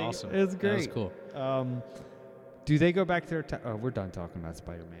 Yeah, it was Like, awesome. It was great. That was cool. Do they go back to their oh, we're done talking about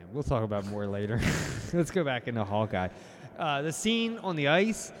Spider-Man. We'll talk about more later. Let's go back into Hawkeye. The scene on the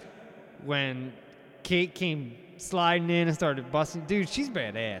ice when Kate came sliding in and started busting. Dude, she's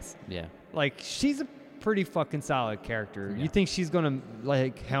badass. Yeah. Like, she's a pretty fucking solid character. Yeah. You think she's going to,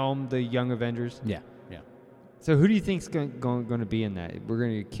 like, helm the Young Avengers? Yeah. Yeah. So who do you think's going to be in that? We're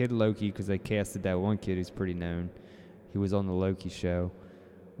going to get Kid Loki because they casted that one kid who's pretty known. He was on the Loki show.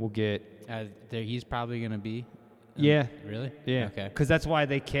 We'll get... He's probably going to be. Yeah. Really? Yeah. Okay. Because that's why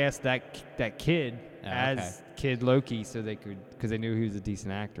they cast that kid as okay. Kid Loki, so they could, because they knew he was a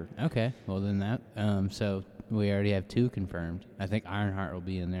decent actor. Okay. Well, then that. So we already have 2 confirmed. I think Ironheart will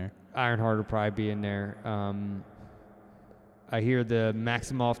be in there. Ironheart will probably be in there. I hear the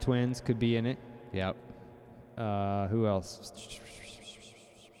Maximoff twins could be in it. Yep. Who else?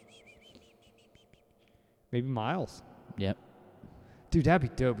 Maybe Miles. Yep. Dude, that'd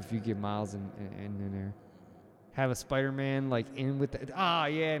be dope if you get Miles in there. Have a Spider-Man like in with the. Ah,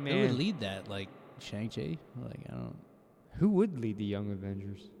 yeah, man. Who would lead that? Like Shang-Chi? Like I don't. Who would lead the Young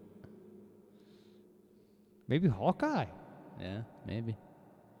Avengers? Maybe Hawkeye. Yeah, maybe.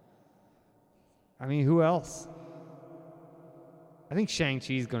 I mean, who else? I think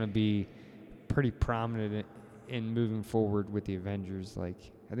Shang-Chi's going to be pretty prominent in moving forward with the Avengers. Like,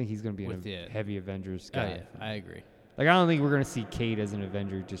 I think he's going to be a heavy Avengers guy. Oh yeah, I agree. Like, I don't think we're going to see Kate as an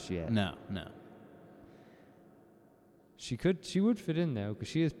Avenger just yet. No. She would fit in though, because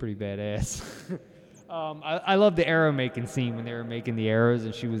she is pretty badass. I love the arrow making scene when they were making the arrows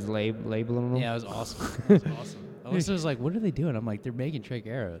and she was labeling them. Yeah, it was awesome. It was awesome. Alyssa was like, "What are they doing?" I'm like, "They're making trick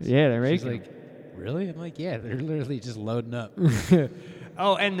arrows." Yeah, they're She's making. like, "Really?" I'm like, "Yeah, they're literally just loading up."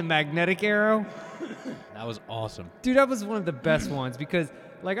 Oh, and the magnetic arrow. That was awesome. Dude, that was one of the best ones because,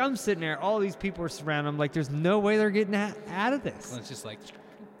 like, I'm sitting there, all these people are surrounding. I'm like, there's no way they're getting out of this. And it's just like,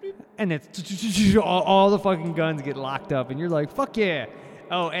 And it's all the fucking guns get locked up, and you're like, fuck yeah.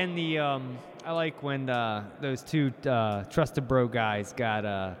 Oh, and the I like when those 2 Trusted Bro guys got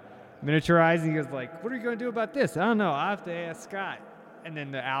miniaturized. And he goes like, what are you gonna do about this? I don't know. I have to ask Scott. And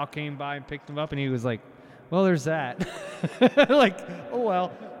then the owl came by and picked him up, and he was like, well, there's that. Like, oh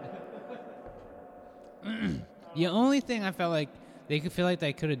well. the only thing I felt like they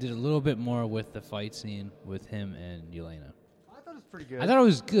could have did a little bit more with the fight scene with him and Yelena. I thought it was pretty good. I thought it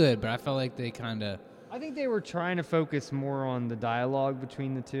was good, but I felt like they kind of. I think they were trying to focus more on the dialogue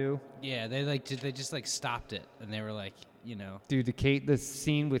between the 2. Yeah, they just stopped it, and they were like, you know. Dude, the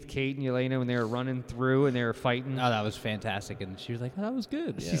scene with Kate and Yelena when they were running through and they were fighting. Oh, that was fantastic, and she was like, "Oh, that was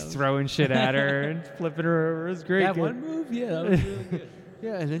good." Yeah, She's throwing shit at her and flipping her over. It was great. that good. one move. Yeah, that was really good.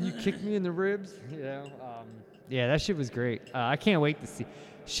 Yeah, and then you kicked me in the ribs. You know, yeah, that shit was great. I can't wait to see.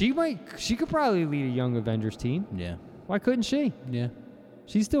 She could probably lead a Young Avengers team. Yeah, Why couldn't she? yeah,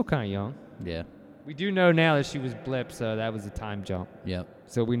 She's still kind of young. yeah. We do know now that she was Blip, so that was a time jump. Yep,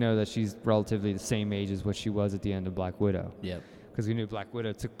 So we know that she's relatively the same age as what she was at the end of Black Widow. yep. Because we knew Black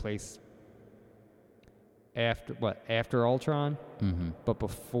Widow took place after Ultron, but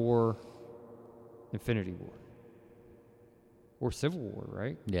before Infinity War. Or Civil War,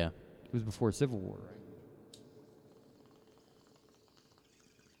 right? Yeah. It was before Civil War,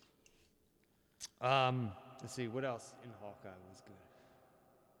 right? Let's see, what else in Hawkeye was good?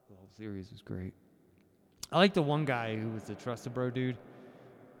 The whole series was great. I like the one guy who was the Trusted Bro dude,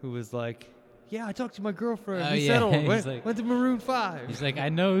 who was like, yeah, I talked to my girlfriend. Oh, We yeah. settled. He's Went like- to Maroon 5. He's like, I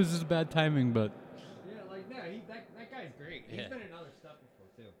know this is bad timing, but yeah, like, no, that guy's great. He's Yeah. been in other stuff before,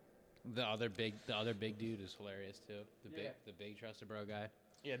 too. the other big dude is hilarious too. The big Trusted Bro guy.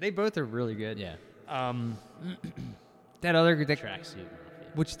 Yeah, they both are really good. Yeah. That other Tracksuit.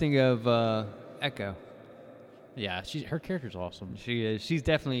 what you think of Echo? Yeah, her character's awesome. She is. She's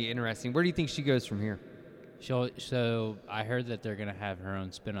definitely interesting. Where do you think she goes from here? So I heard that they're gonna have her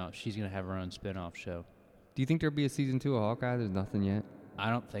own spin-off. She's gonna have her own spin-off show. Do you think there'll be a season 2 of Hawkeye? There's nothing yet. I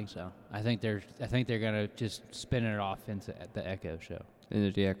don't think so. I think they're gonna just spin it off into the Echo show.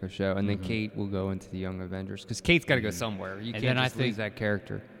 In the Echo show, and then Kate will go into the Young Avengers because Kate's got to go somewhere. You And can't then just lose that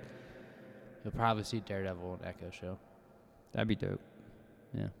character. You'll probably see Daredevil and Echo show. That'd be dope.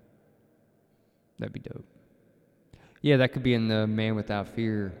 Yeah. That'd be dope. Yeah, that could be in the Man Without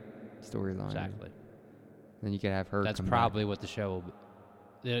Fear storyline. Exactly. Then you could have her. That's come probably what the show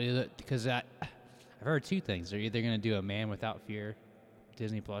will be. Because I've heard 2 things. They're either going to do a Man Without Fear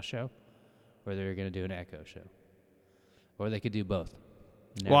Disney Plus show, or they're going to do an Echo show. Or they could do both.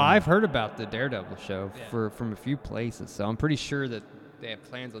 Well, I've heard about the Daredevil show from a few places, so I'm pretty sure that they have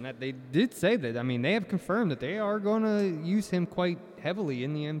plans on that. They did say that. I mean, they have confirmed that they are going to use him quite heavily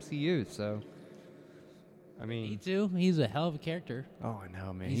in the MCU. So, I mean, Me too. He's a hell of a character. oh, I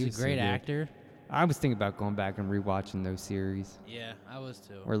know, man. He's He a was so great good. actor. I was thinking about going back and rewatching those series, Yeah, I was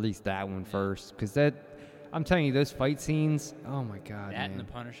too. or at least that one first, because that. I'm telling you, those fight scenes. Oh my God, That man. and the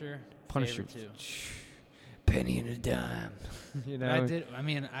Punisher. Punisher, favorite too. penny and a dime. You know, I did. I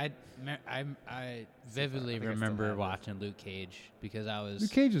mean, I vividly think I still remember have it. watching Luke Cage because I was.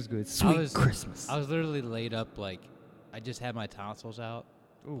 Luke Cage was good. I Sweet was, Christmas. I was literally laid up like, I just had my tonsils out,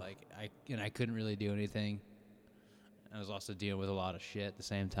 Ooh. like I couldn't really do anything. I was also dealing with a lot of shit at the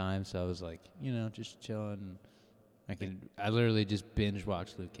same time, so I was like, just chilling. I literally just binge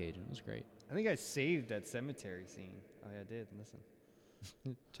watched Luke Cage, and it was great. I think I saved that cemetery scene. Oh yeah, I did.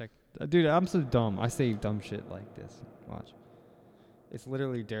 Listen, check, dude. I'm so dumb. I save dumb shit like this. Watch. It's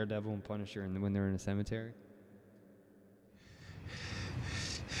literally Daredevil and Punisher, and when they're in a cemetery.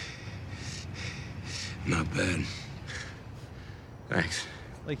 Not bad. Thanks.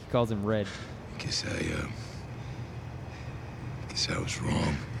 Like he calls him Red. Guess I was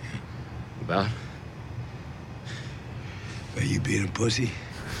wrong. About you being a pussy?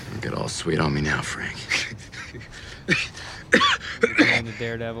 Don't get all sweet on me now, Frank. And the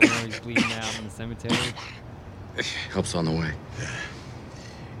Daredevil when he's bleeding out in the cemetery. Help's on the way.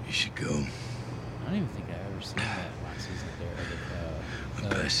 You should go. I don't even think I ever seen that last season of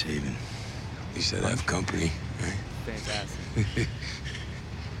Daredevil. Best saving. At least I'd have company, right? Fantastic.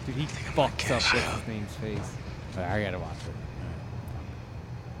 Dude, he fucks up cash what's out. his name's face. I gotta watch it. Alright.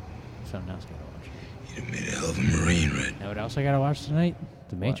 Something else gotta watch. You'd have made a hell of a Marine, Red. Know what else I gotta watch tonight?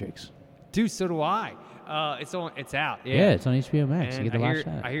 The Matrix. Dude, so do I. It's on. It's out. Yeah, it's on HBO Max. And You get to I watch hear,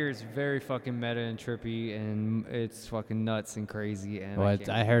 that. I hear it's very fucking meta and trippy, and it's fucking nuts and crazy. And well, I, can't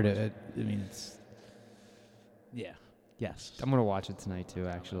I wait heard to watch it. I mean, it's. Yeah. Yes. I'm gonna watch it tonight too.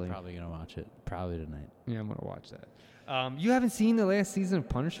 Actually, Probably gonna watch it. Probably tonight. yeah, I'm gonna watch that. You haven't seen the last season of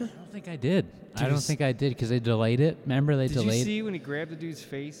Punisher? I don't think I did. I you don't s- think I did because they delayed it. Remember they Did you delayed? see when he grabbed the dude's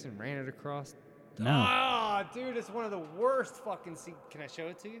face and ran it across? No. Ah, dude, it's one of the worst fucking scenes. Can I show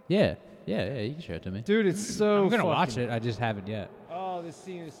it to you? Yeah. You can show it to me. Dude, it's so. I'm gonna watch fucking- it. I just haven't yet. Oh, this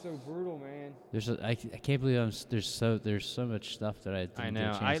scene is so brutal, man. I can't believe there's so much stuff that I didn't I get know.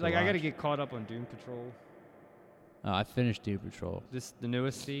 a chance I to like. I gotta watch. get caught up on Doom Patrol. Oh, I finished Doom Patrol. The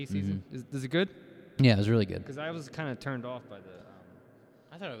newest season. Mm-hmm. Is it good? Yeah, it was really good. Because I was kind of turned off by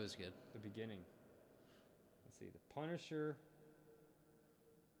I thought it was good. the beginning. Let's see, the Punisher.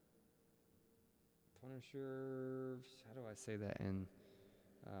 How do I say that in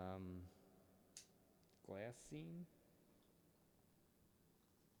glass scene?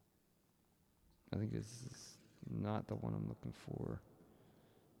 I think this is not the one I'm looking for.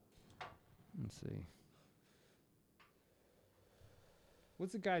 Let's see.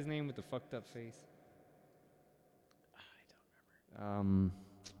 What's the guy's name with the fucked up face? I don't remember.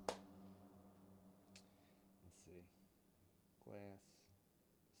 Let's see. Glass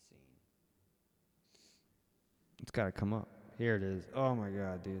scene. It's got to come up. Here it is. Oh my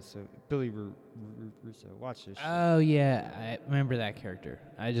God, dude. So Billy Russo. Watch this shit. Oh yeah, I remember that character.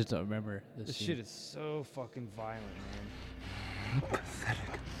 I just don't remember the This scene. shit is so fucking violent, man.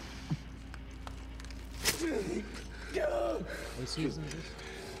 What season is this?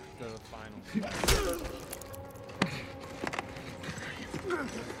 The final.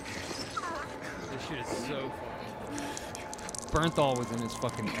 This shit is so fucking. Bernthal was in his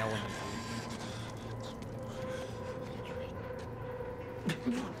fucking element.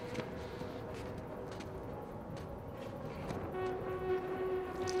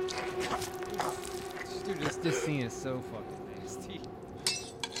 Dude, this scene is so fucking nasty.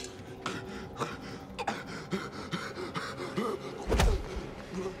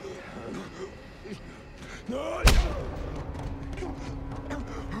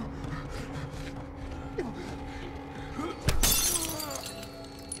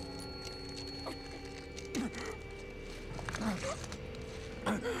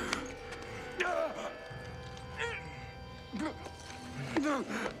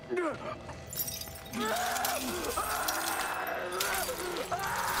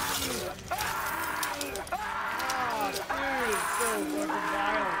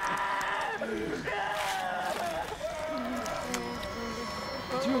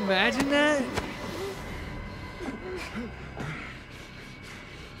 Could you imagine that?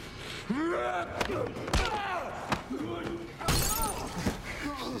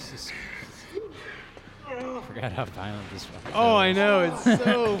 I forgot how violent this was. Oh, I know. It's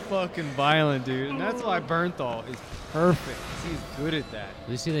so fucking violent, dude. And that's why Bernthal is perfect. 'Cause he's good at that.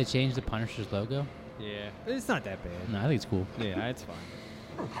 Did you see they changed the Punisher's logo? Yeah, it's not that bad. No, I think it's cool. Yeah, it's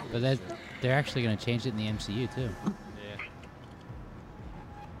fine. But they're actually going to change it in the MCU too. Yeah.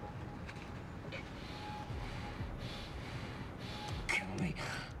 Kill me.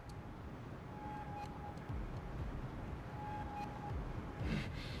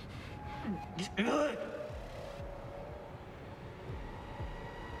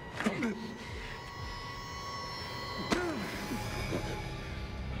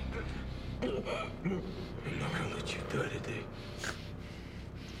 I'm not gonna let you die today.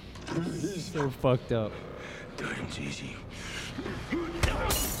 So fucked up. Dying's easy. You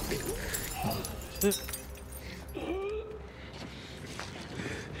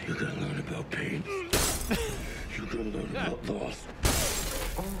gotta learn about pain. You gotta learn about loss.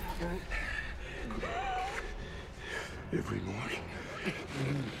 Every morning,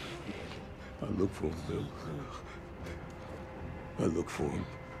 I look for him, Bill. I look for him.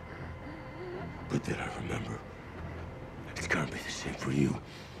 But then I remember, it's gotta be the same for you.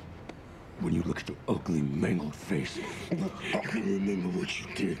 When you look at your ugly, mangled face, you remember what you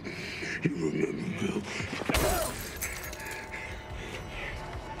did. You remember, Bill.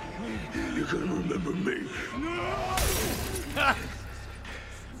 You're gonna remember me.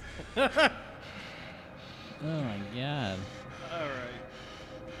 Oh my god. All right.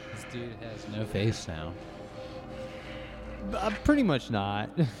 This dude has no face now. Pretty much not.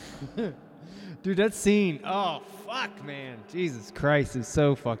 Dude, that scene. Oh, fuck, man. Jesus Christ. It's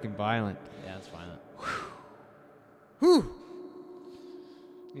so fucking violent. Yeah, it's violent. Whew.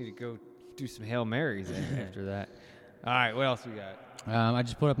 Need to go do some Hail Marys after that. All right, what else we got? I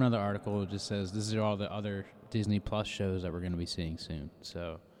just put up another article. It just says this is all the other Disney Plus shows that we're going to be seeing soon.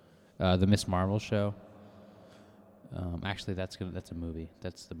 So, the Miss Marvel show. Actually, that's a movie.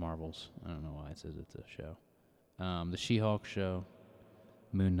 That's the Marvels. I don't know why it says it's a show. The She-Hulk show.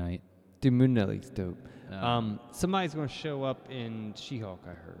 Moon Knight. Dude, Moon Knight looks dope. Um, Somebody's going to show up in She-Hulk, I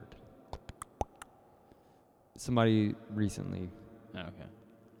heard. Somebody recently. Oh, okay.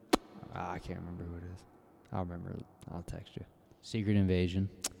 I can't remember who it is. I'll remember. I'll text you. Secret Invasion.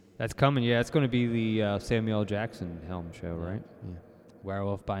 That's coming. Yeah, it's going to be the Samuel L. Jackson helm show, right? Yeah.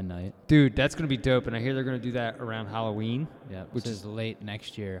 Werewolf by Night. Dude, that's going to be dope, and I hear they're going to do that around Halloween. Yeah, which which is late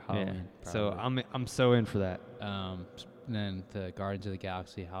next year, Halloween. Yeah. So probably. I'm so in for that. And then the Guardians of the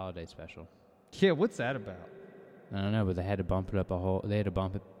Galaxy holiday special. Yeah, what's that about? I don't know, but they had to bump it up They had to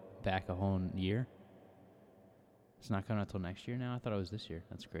bump it back a whole year. It's not coming out till next year now. I thought it was this year.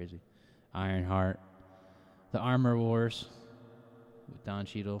 That's crazy. Ironheart, the Armor Wars with Don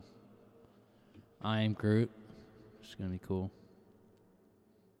Cheadle. I Am Groot. It's gonna be cool.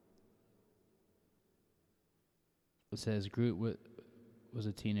 It says Groot was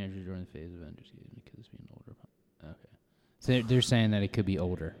a teenager during the phase of Avengers. Could this be an older? Okay. So they're saying that it could be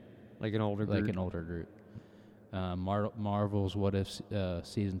older. Like an older Groot? Like an older Groot. Marvel's What If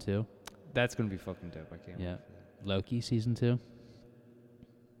Season 2. That's going to be fucking dope. I can't Yeah. wait for that. Loki Season 2.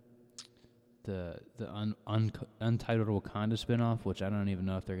 The Untitled Wakanda spinoff, which I don't even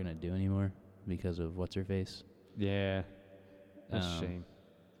know if they're going to do anymore because of What's-Her-Face. Yeah. That's a Um, shame.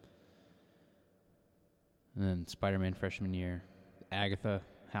 And then Spider-Man Freshman Year. Agatha,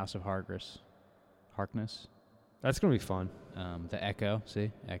 House of Harkness. That's going to be fun. The Echo,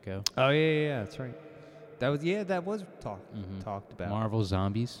 see? Echo. Oh, yeah, that's right. That was talked about. Marvel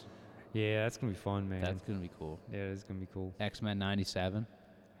Zombies. Yeah, that's going to be fun, man. That's going to be cool. Yeah, it's going to be cool. X-Men 97.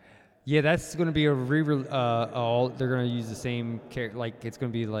 Yeah, that's going to be a all they're going to use the same character, like it's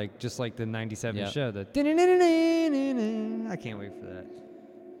going to be like just like the 97 Yep. show. The I can't wait for that.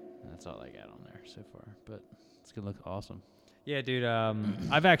 That's all I got on there so far, but it's going to look awesome. Yeah, dude,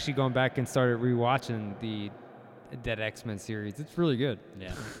 I've actually gone back and started rewatching that X-Men series. It's really good.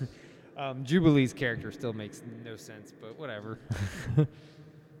 Yeah. Jubilee's character still makes no sense, but whatever.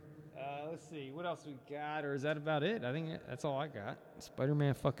 Let's see, what else we got, or is that about it? I think that's all I got.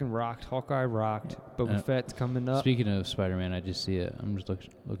 Spider-Man fucking rocked. Hawkeye rocked. Boba Fett's coming up. Speaking of Spider-Man, I just see it. I'm just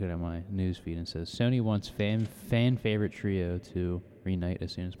looking at my news feed and it says Sony wants fan favorite trio to reunite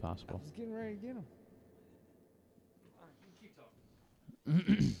as soon as possible. Just getting ready to get him.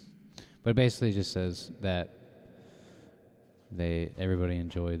 But it basically just says that everybody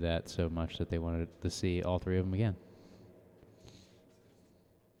enjoyed that so much that they wanted to see all three of them again.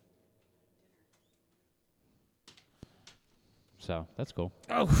 So that's cool.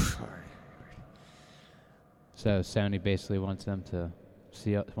 Oh, sorry. So Sony basically wants to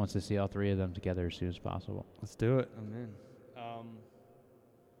see all three of them together as soon as possible. Let's do it. I'm in.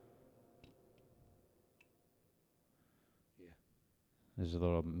 There's a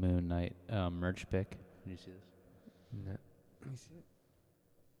little Moon Knight merch pic. Did you see this? No. Let me see it.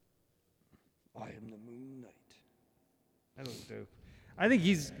 I am the Moon Knight. That looks dope. I think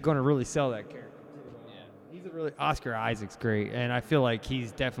he's going to really sell that character. Yeah. He's a really Oscar Isaac's great, and I feel like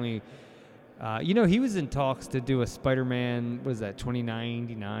he's definitely. He was in talks to do a Spider-Man. What is that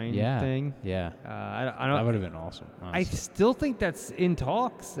 2099 thing? Yeah. I don't. That would have been awesome. I Honestly. still think that's in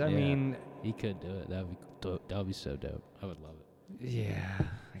talks. I Yeah. mean, he could do it. That would be dope. That would be so dope. I would love it. yeah.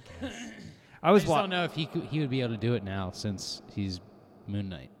 I guess. I I was just don't know if he would be able to do it now since he's Moon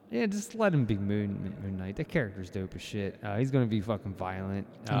Knight. Yeah, just let him be Moon Knight. That character's dope as shit. He's gonna be fucking violent.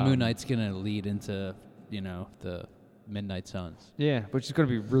 Moon Knight's gonna lead into the Midnight Suns. Yeah, which is gonna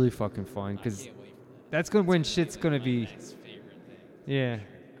be really fucking fun because that's gonna when shit's gonna be. Yeah,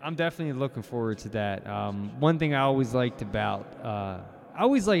 I'm definitely looking forward to that. One thing I always liked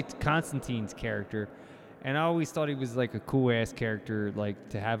Constantine's character, and I always thought he was like a cool ass character like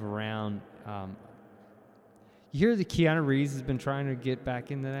to have around. You hear that Keanu Reeves has been trying to get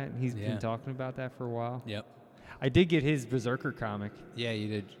back into that, and he's been talking about that for a while. Yep. I did get his Berserker comic. Yeah, you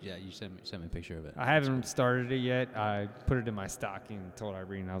did. Yeah, you sent me a picture of it. I haven't started it yet. I put it in my stocking and told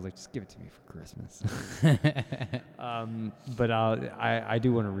Irene, I was like, just give it to me for Christmas. But I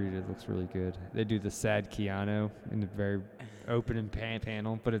do want to read it. It looks really good. They do the sad Keanu in the very opening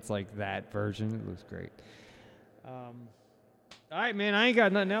panel, but it's like that version. It looks great. All right, man. I ain't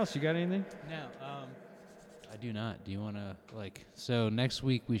got nothing else. You got anything? No. I do not. Do you want to So next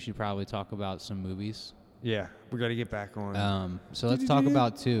week we should probably talk about some movies. Yeah, we got to get back on. So let's talk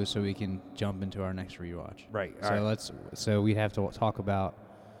about two, so we can jump into our next rewatch. Right. So we have to talk about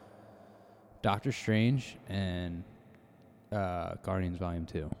Doctor Strange and Guardians Volume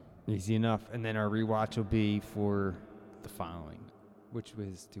 2. Easy enough. And then our rewatch will be for the following, which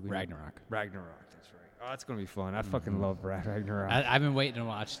was Ragnarok. Ragnarok. That's right. Oh, that's gonna be fun. I fucking love Ragnarok. I've been waiting to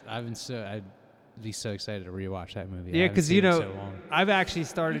watch. I'd be so excited to rewatch that movie. Yeah, because I've actually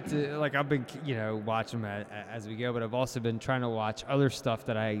started to I've been watching them as we go, but I've also been trying to watch other stuff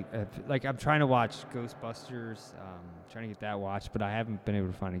that I'm trying to watch Ghostbusters, trying to get that watched, but I haven't been able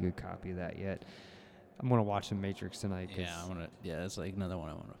to find a good copy of that yet. I'm gonna watch The Matrix tonight. That's like another one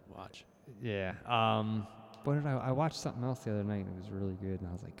I want to watch. Yeah. What did I watched something else the other night and it was really good, and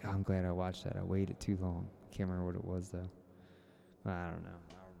I was like, I'm glad I watched that. I waited too long. Can't remember what it was though. I don't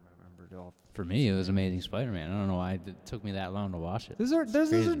know. For me, it was Amazing Spider-Man. I don't know why it took me that long to watch it. Those are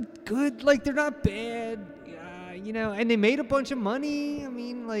good. They're not bad. And they made a bunch of money. I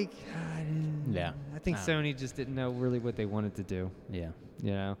mean, yeah. I think Sony just didn't know really what they wanted to do. Yeah. They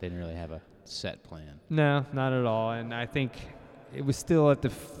didn't really have a set plan. No, not at all. And I think it was still at the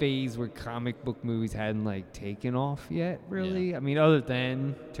phase where comic book movies hadn't taken off yet, really. Yeah. I mean, other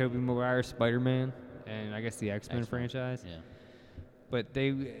than Tobey Maguire's Spider-Man and I guess the X-Men franchise. Yeah. But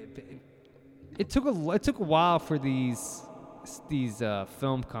it took a while for these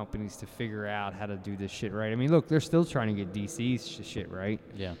film companies to figure out how to do this shit right. I mean, look, they're still trying to get DC's shit right.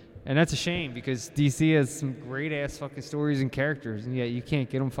 Yeah. And that's a shame because DC has some great ass fucking stories and characters, and yet you can't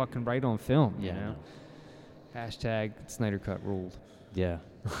get them fucking right on film. You know. Hashtag Snyder Cut ruled. Yeah.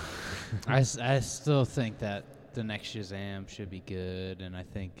 I still think that the next Shazam should be good, and I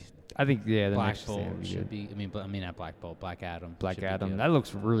think the Black Bolt should be. I mean not Black Bolt, Black Adam. Black Adam. That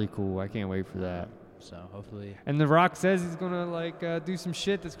looks really cool. I can't wait for that. So hopefully. And The Rock says he's gonna do some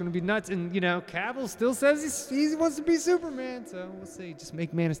shit that's gonna be nuts, and Cavill still says he wants to be Superman. So we'll see. Just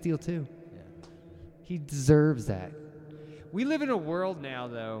make Man of Steel 2. Yeah. He deserves that. We live in a world now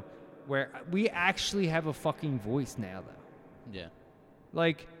though, where we actually have a fucking voice now though. Yeah.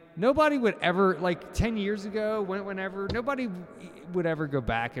 Nobody would ever, 10 years ago, whenever, nobody would ever go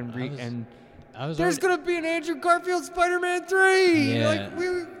back and read. There's going to be an Andrew Garfield Spider-Man 3.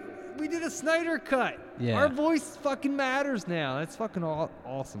 Yeah. We did a Snyder Cut. Yeah. Our voice fucking matters now. That's fucking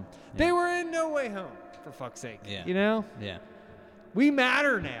awesome. Yeah. They were in No Way Home, for fuck's sake. Yeah. Yeah. We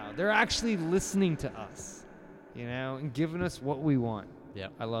matter now. They're actually listening to us, and giving us what we want. Yeah.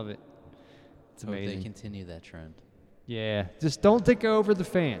 I love it. It's amazing. Hope they continue that trend. Yeah, just don't take over the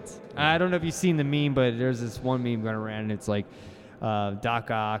fans. I don't know if you've seen the meme, but there's this one meme going around, and it's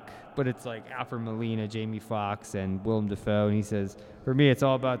Doc Ock, but it's Alfred Molina, Jamie Foxx, and Willem Dafoe, and he says, for me, it's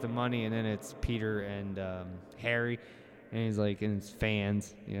all about the money, and then it's Peter and Harry, and he's and it's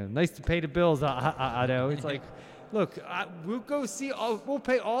fans, nice to pay the bills, Otto. It's look, we'll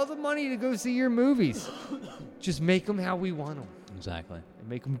pay all the money to go see your movies. Just make them how we want them. Exactly. And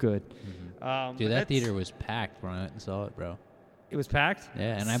make them good. Mm-hmm. Dude, that theater was packed when I went and saw it, bro. It was packed?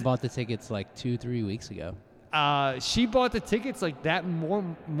 Yeah, and I bought the tickets 2-3 weeks ago. She bought the tickets that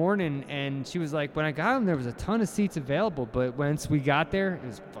morning, and she was when I got them, there was a ton of seats available, but once we got there, it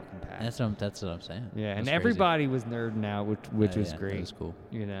was fucking packed. That's what I'm saying. Yeah, and everybody was nerding out, which was great. That was cool.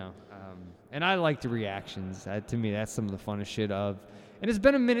 And I like the reactions. To me, that's some of the funnest shit of. And it's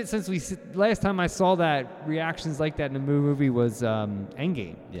been a minute since last time I saw that reactions like that in a movie was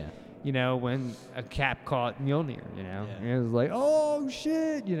Endgame. Yeah. You know, when a Cap caught Mjolnir, you know. Yeah. And it was like, oh,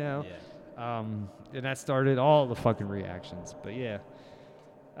 shit, you know. Yeah. And that started all the fucking reactions. But, yeah.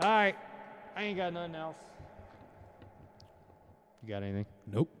 All right. I ain't got nothing else. You got anything?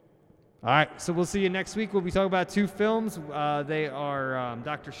 Nope. All right. So we'll see you next week. We'll be talking about 2 films. They are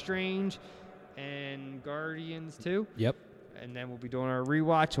Doctor Strange and Guardians 2. Yep. And then we'll be doing our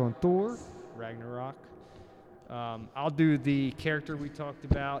rewatch on Thor, Ragnarok. I'll do the character we talked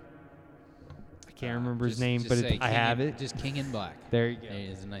about. I can't remember his name, but I have it. Just King in Black. There you go.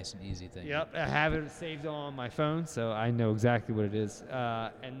 It's a nice and easy thing. Yep, I have it saved on my phone, so I know exactly what it is.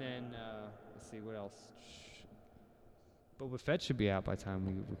 And then, let's see, what else? Boba Fett should be out by the time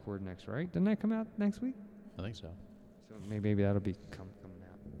we record next, right? Doesn't that come out next week? I think so. So maybe that'll be coming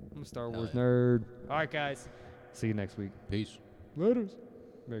out. I'm a Star Wars yeah. nerd. All right, guys. See you next week. Peace. Laters.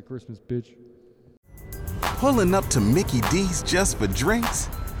 Merry Christmas, bitch. Pulling up to Mickey D's just for drinks?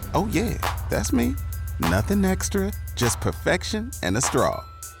 Oh yeah, that's me. Nothing extra, just perfection and a straw.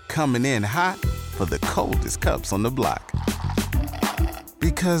 Coming in hot for the coldest cups on the block.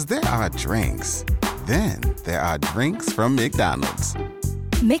 Because there are drinks. Then there are drinks from McDonald's.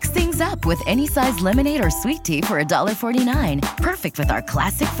 Mix things up with any size lemonade or sweet tea for $1.49. Perfect with our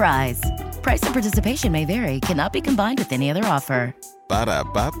classic fries. Price and participation may vary. Cannot be combined with any other offer.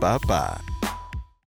 Ba-da-ba-ba-ba.